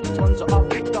one's fresh, this one's an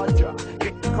awful dodger.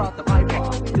 Get the crowd the paper.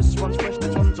 This one's fresh,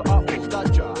 this one's an awful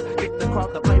dodger. Get the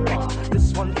crowd the paper.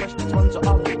 This one's fresh, this one's an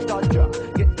awful dodger.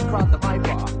 Get the crowd the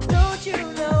paper. Don't you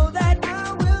know that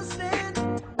I will stand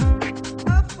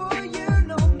up for you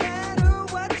no matter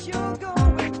what you're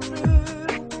going through?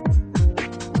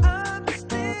 I'm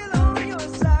still on your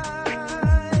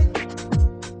side.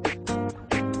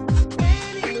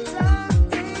 Anytime,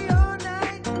 day or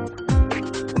night.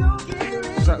 Don't care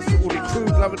if Shouts to all the crew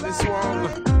loving this one.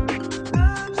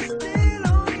 I'm still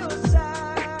on your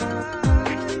side.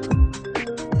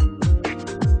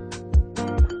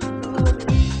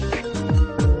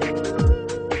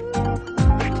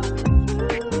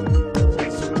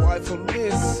 Shouts to the wife on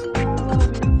this.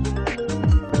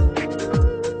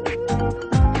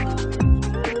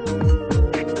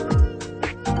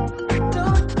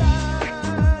 Don't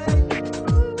die.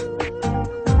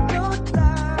 Don't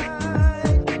die.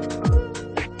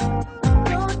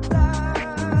 Don't die.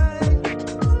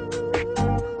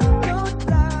 Don't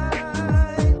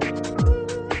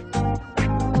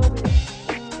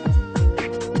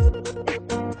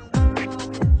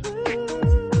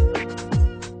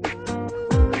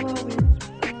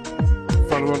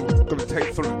Final one, gonna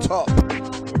take from the top.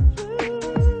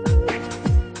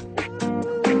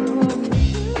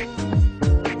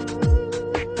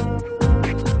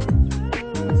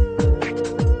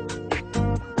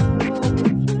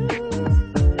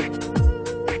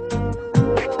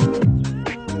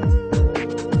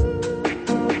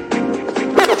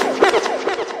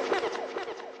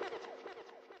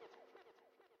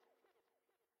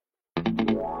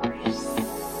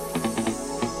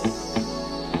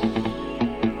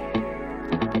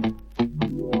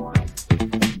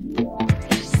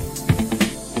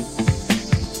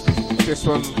 This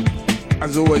one,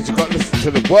 as always, you got to listen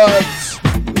to the words.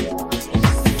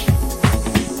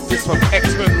 This one,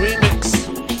 X-Men remix.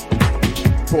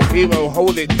 For Hero,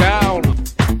 Hold It Down.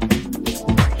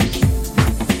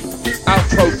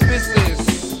 Outro Business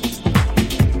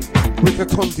with the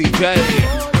Tom DJ.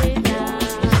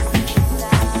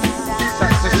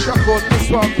 That's the shock on this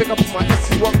one. Big up my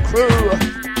SC1 crew.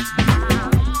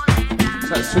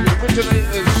 Shouts to the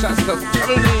originators. Shouts to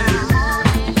Tony.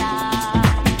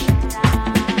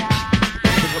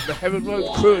 Heaven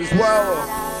Road crew as well.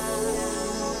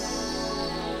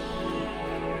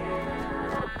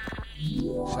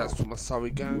 Shouts to my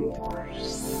Surrey gang.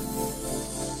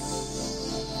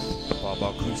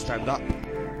 Bar crew, stand up.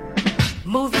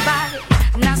 Move your body,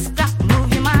 now stop,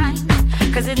 move your mind.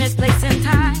 Cause in this place and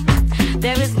time,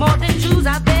 there is more than jewels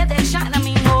out there that shine. I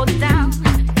mean, hold it down.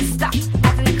 Stop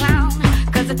acting a clown.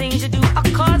 Cause the things you do are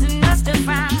causing us to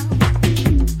frown.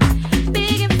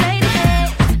 Big and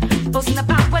faded, boasting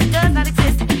about what does not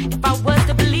exist. If I was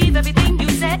to believe everything you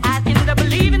said, I'd end up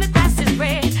believing that grass is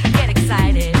red. Get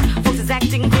excited, folks is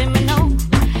acting criminal.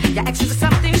 Your actions are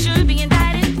something should be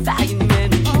indicted. Value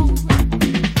minimal.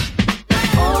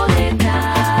 Hold it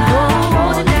down,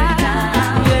 hold it down,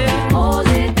 yeah. Hold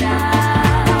it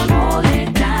down, hold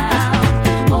it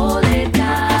down, hold it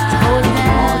down,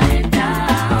 hold it down,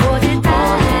 hold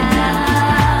it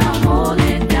down, hold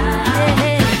it down,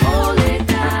 hold it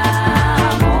down,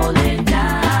 hold it down,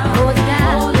 hold it down,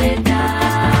 hold it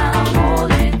down,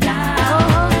 hold it down,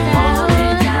 hold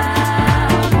it down,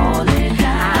 hold it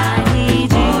down. I need you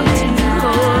to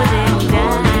hold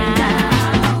it down.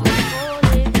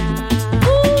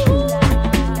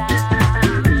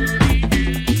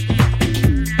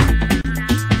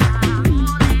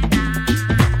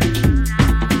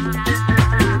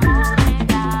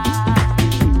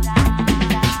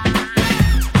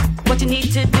 What you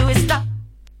need to do is stop.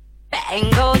 Bang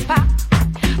goes pop.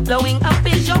 Blowing up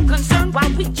is your concern while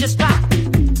we just drop.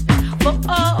 For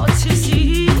all to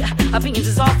see. Opinions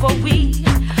is all for we.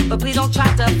 But please don't try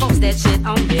to force that shit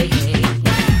on me.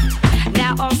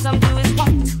 Now all some do is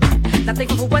want. Not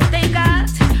thankful for what they got.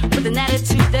 With an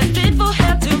attitude that's fit for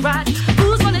hell to rot.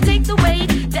 Who's gonna take the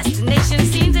weight? Destination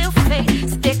seems ill fate.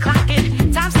 Sit there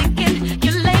clocking, time's ticking.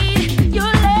 You're late,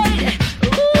 you're late. Ooh.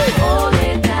 Hold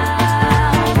it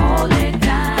down, hold it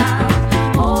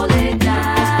down, hold it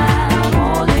down,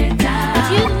 hold it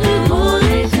down. You hold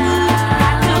it down,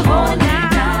 got to hold it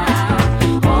down,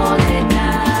 hold it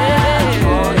down,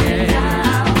 hold it down, hold it down.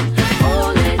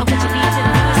 What you need to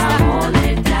do is stop, hold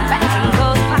it down. Bang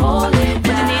goes pop, hold it down.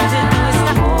 What you need to do is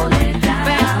stop, hold it down.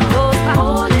 Bang goes pop,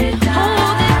 hold it down,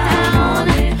 hold it down, hold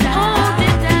it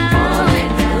down, hold it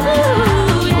down.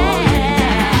 Ooh, yeah.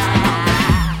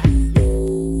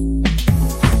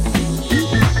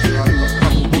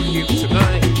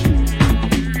 Tonight.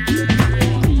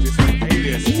 This is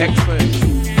Alias Expert.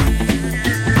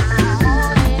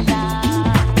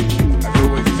 As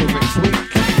always, till next week.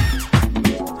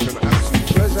 It's been an absolute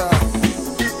pleasure.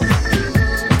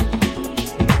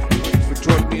 Thanks for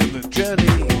joining me on the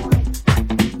journey.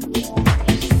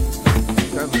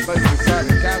 Down the local side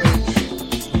of garage.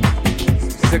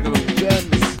 Singing on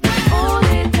gems. Hold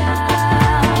it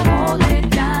down, hold it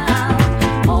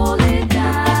down, hold it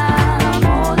down,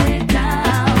 hold it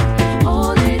down,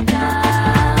 hold it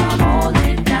down, hold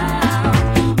it down,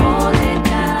 hold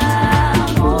it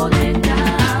down, hold it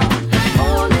down,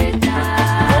 hold it down,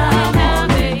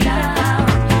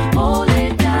 hold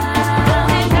it down, hold it down,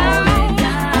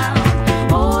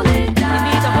 hold it down, you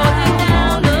need to hold it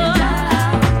down,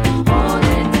 hold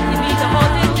it down, you need to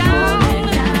hold it down,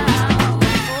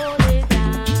 hold it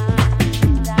down.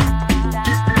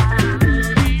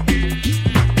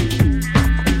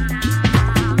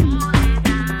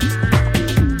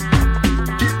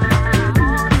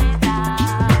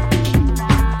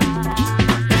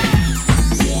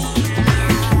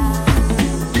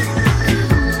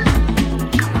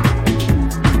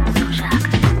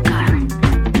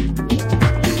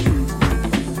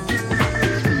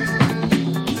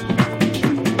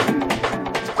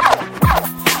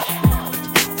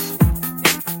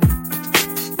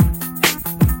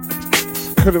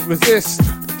 Couldn't resist.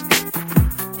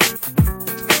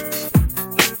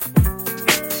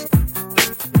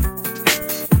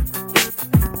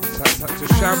 Shouts out to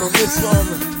Sham on this one.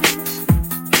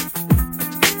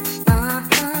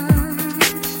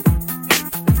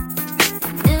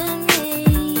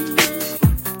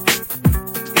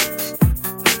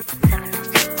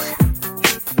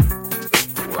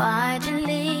 Why'd you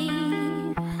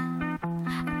leave?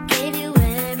 I gave you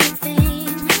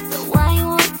everything. So why you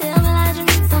won't tell me lies you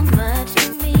mean so much to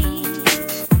me?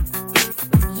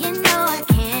 You know I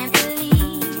can't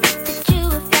believe that you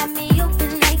have got me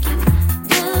open like you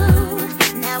do.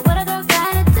 Now what a girl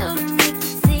gotta do to make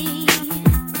you see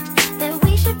that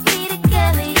we should be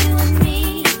together, you and me?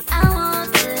 I want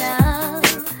the love.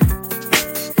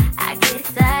 I get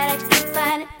excited, I can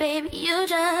find it, baby. You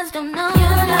just don't know. You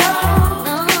know.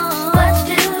 What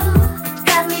you do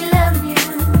got me loving you.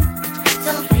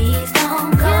 So please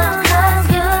don't go, 'cause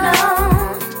you know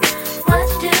what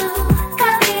you do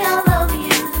got me all over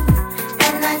you.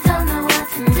 And I don't know what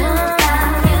to do now.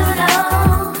 You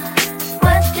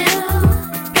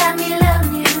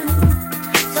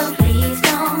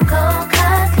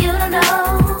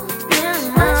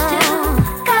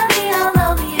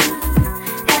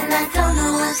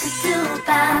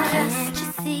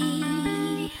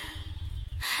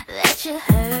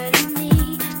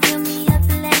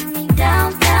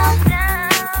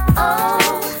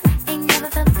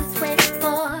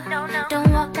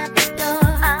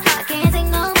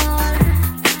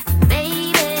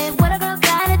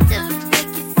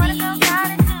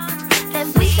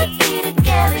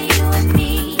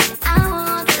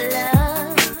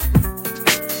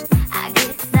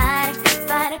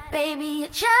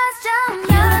just don't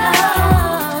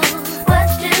know what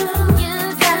to do. You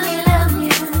got me love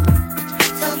you,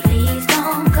 so please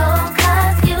don't go,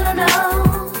 'cause you don't know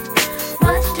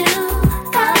what to do.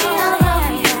 Got me all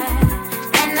over you,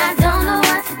 and I don't know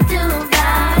what to do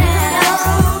about it.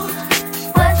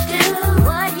 What to do?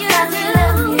 You got me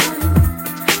love you,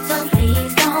 so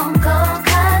please don't go,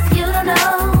 'cause you don't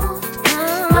know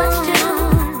what to do.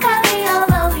 Got me all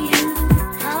over you,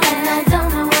 and I don't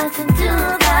know what to do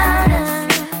about it.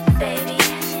 Baby,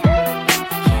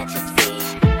 can't you see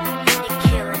you're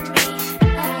killing me?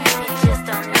 You just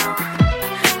don't know.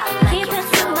 I like keep it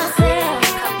to myself.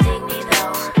 Come dig me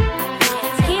though.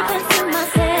 Keep it to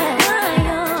myself.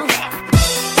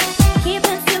 Keep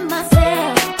it to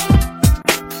myself.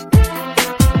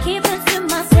 Keep it to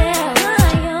myself.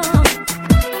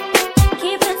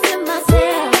 Keep it to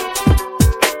myself.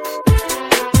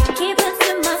 Keep it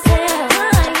to myself.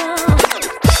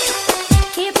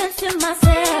 Keep it to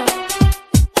myself.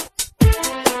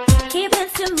 Keep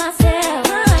it to myself.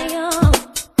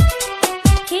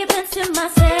 Keep it to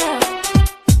myself.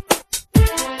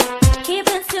 Keep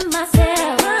it to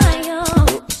myself.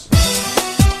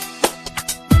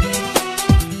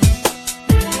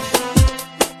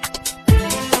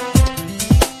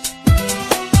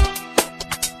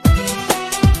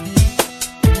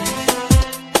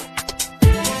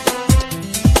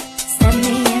 Stab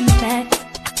me in the back,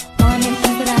 wanting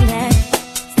things that I lack.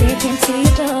 Sticking to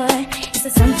your door, is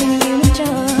it something you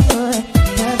enjoy?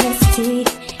 Publicity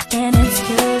and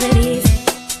insecurities,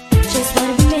 just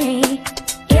wanna be me.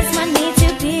 It's my need to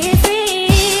be free.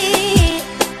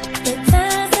 It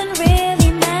doesn't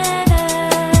really matter.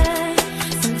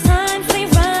 Sometimes we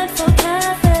run for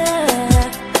cover.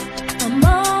 I'm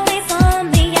always on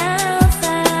the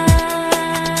outside.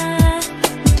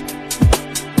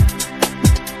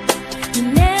 You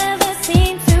never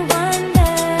seem to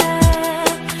wonder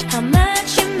how much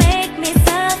you make me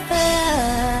suffer.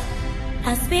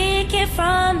 I speak it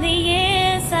from the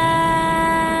inside.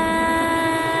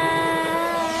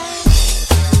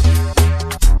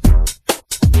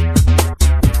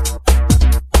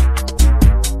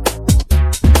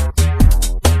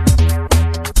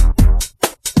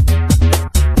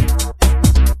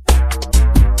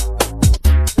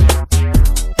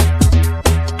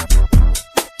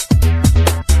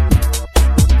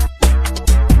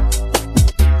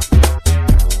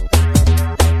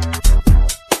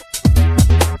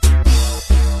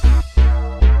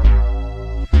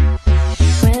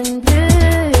 When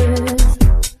blues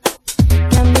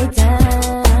got me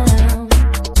down,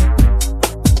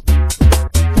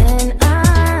 then I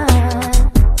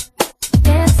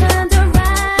get turned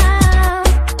around.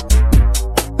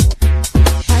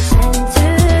 I tend to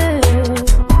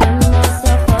run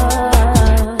myself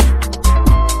off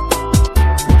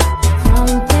from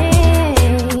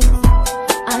things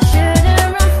I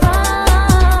shouldn't run from.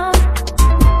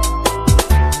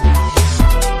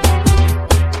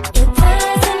 It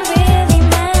doesn't really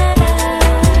matter.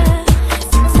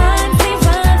 Sometimes we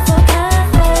run for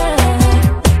cover.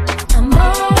 I'm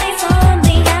always on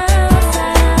the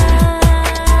outside.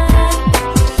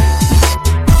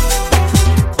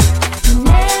 You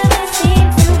never seem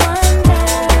to wonder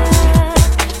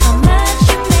how much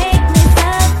you make me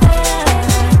suffer.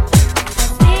 I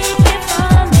speak it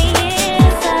from the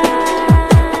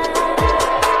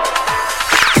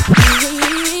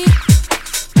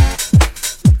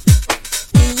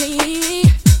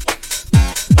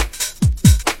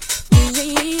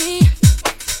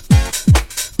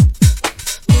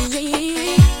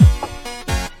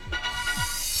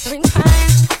I've been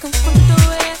trying to confront the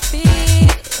way I feel.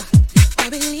 I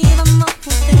believe I'm almost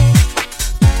there.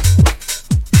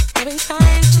 I've been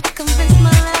trying to convince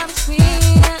my love is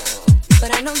real, but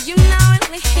I know you're not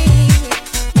really here.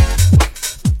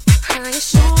 I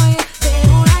assure you they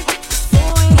don't like it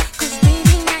before you, 'cause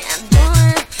baby I adore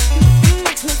you. Nothing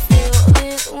makes me feel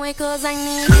this way, 'cause I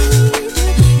need you.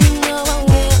 You know I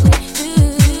really do.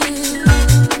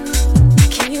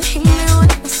 Can you hear me when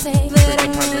I say that I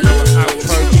need you?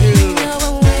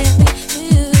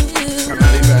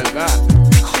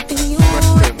 Hoping you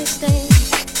won't stay.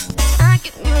 I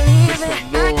can believe it.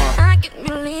 I can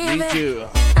believe it.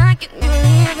 I can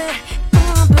believe it. Come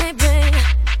on, baby.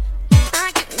 I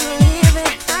can believe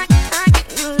it. I can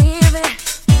believe it.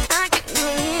 I can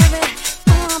believe it.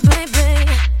 Come on, baby.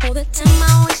 All the time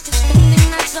I wasted spending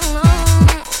nights alone.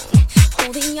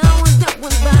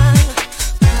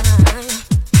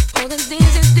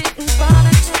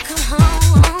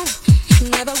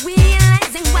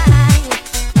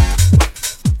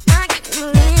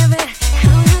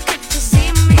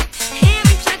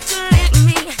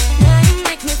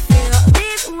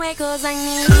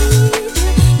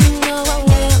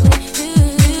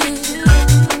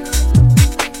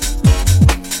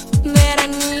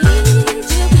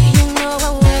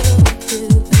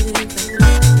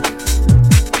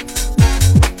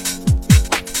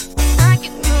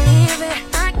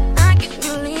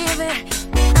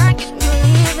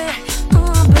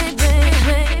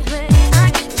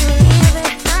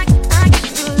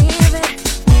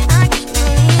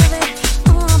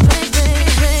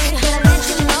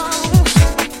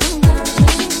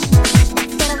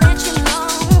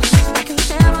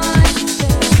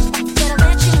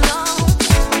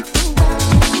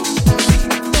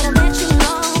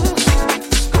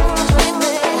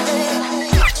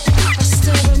 I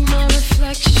stare at my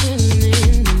reflection in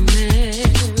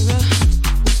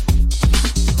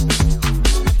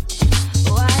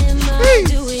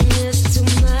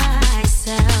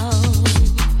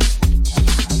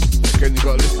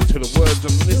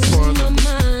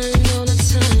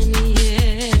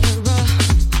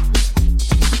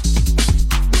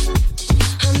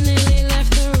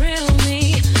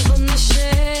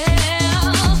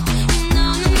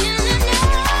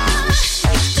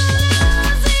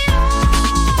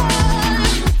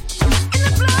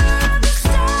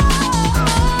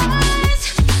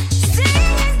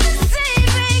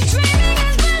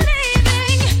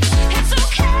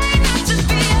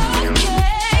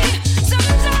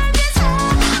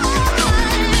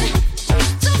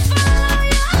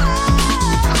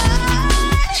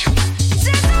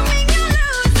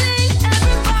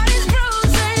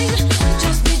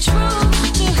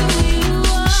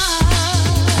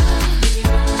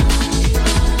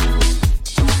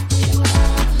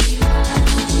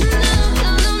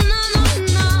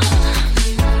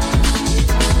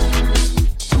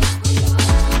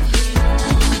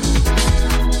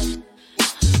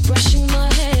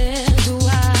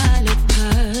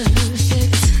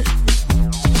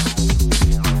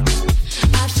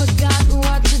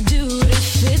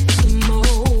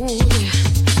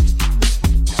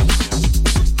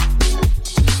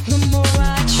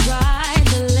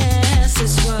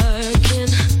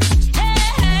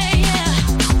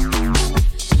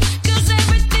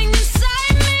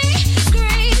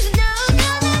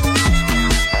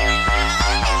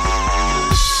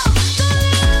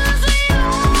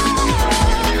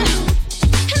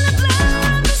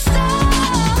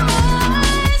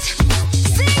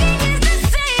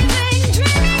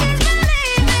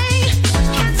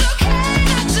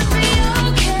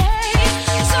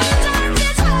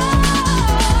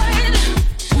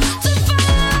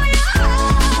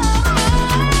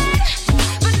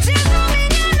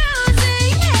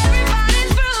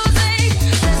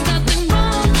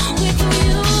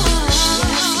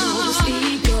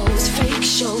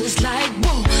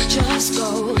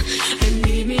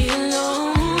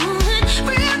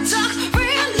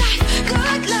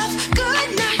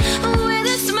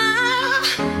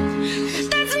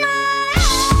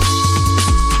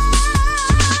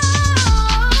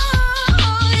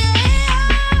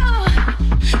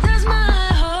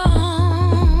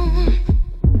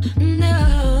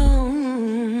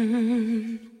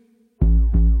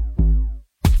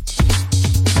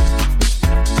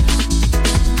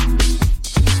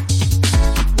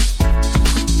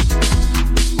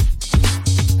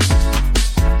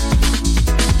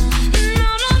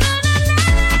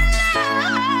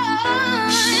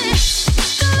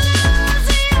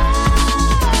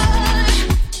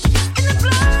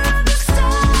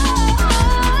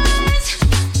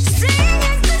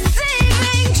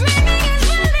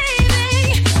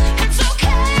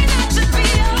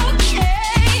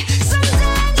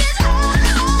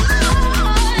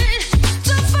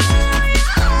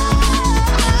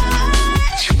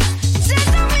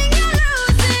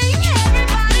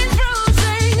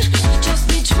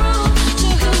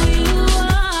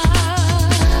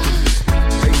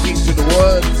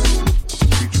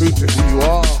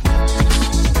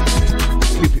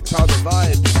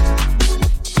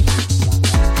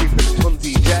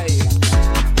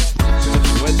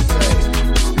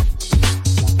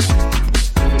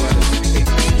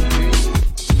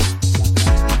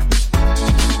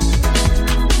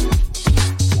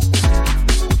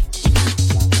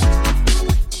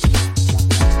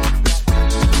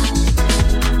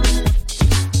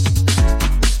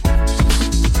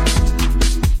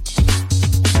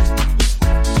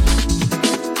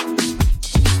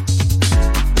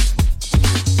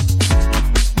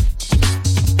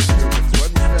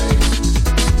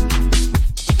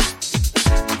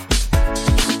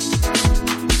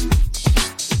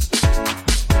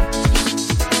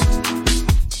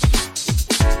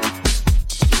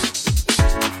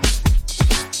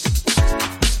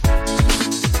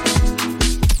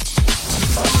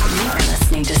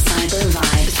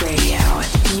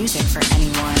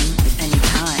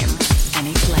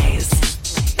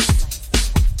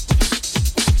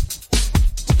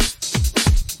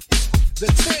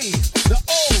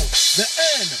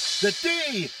the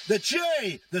D, the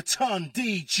J, the Ton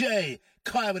DJ.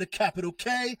 Kai with a capital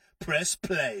K, press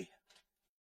play.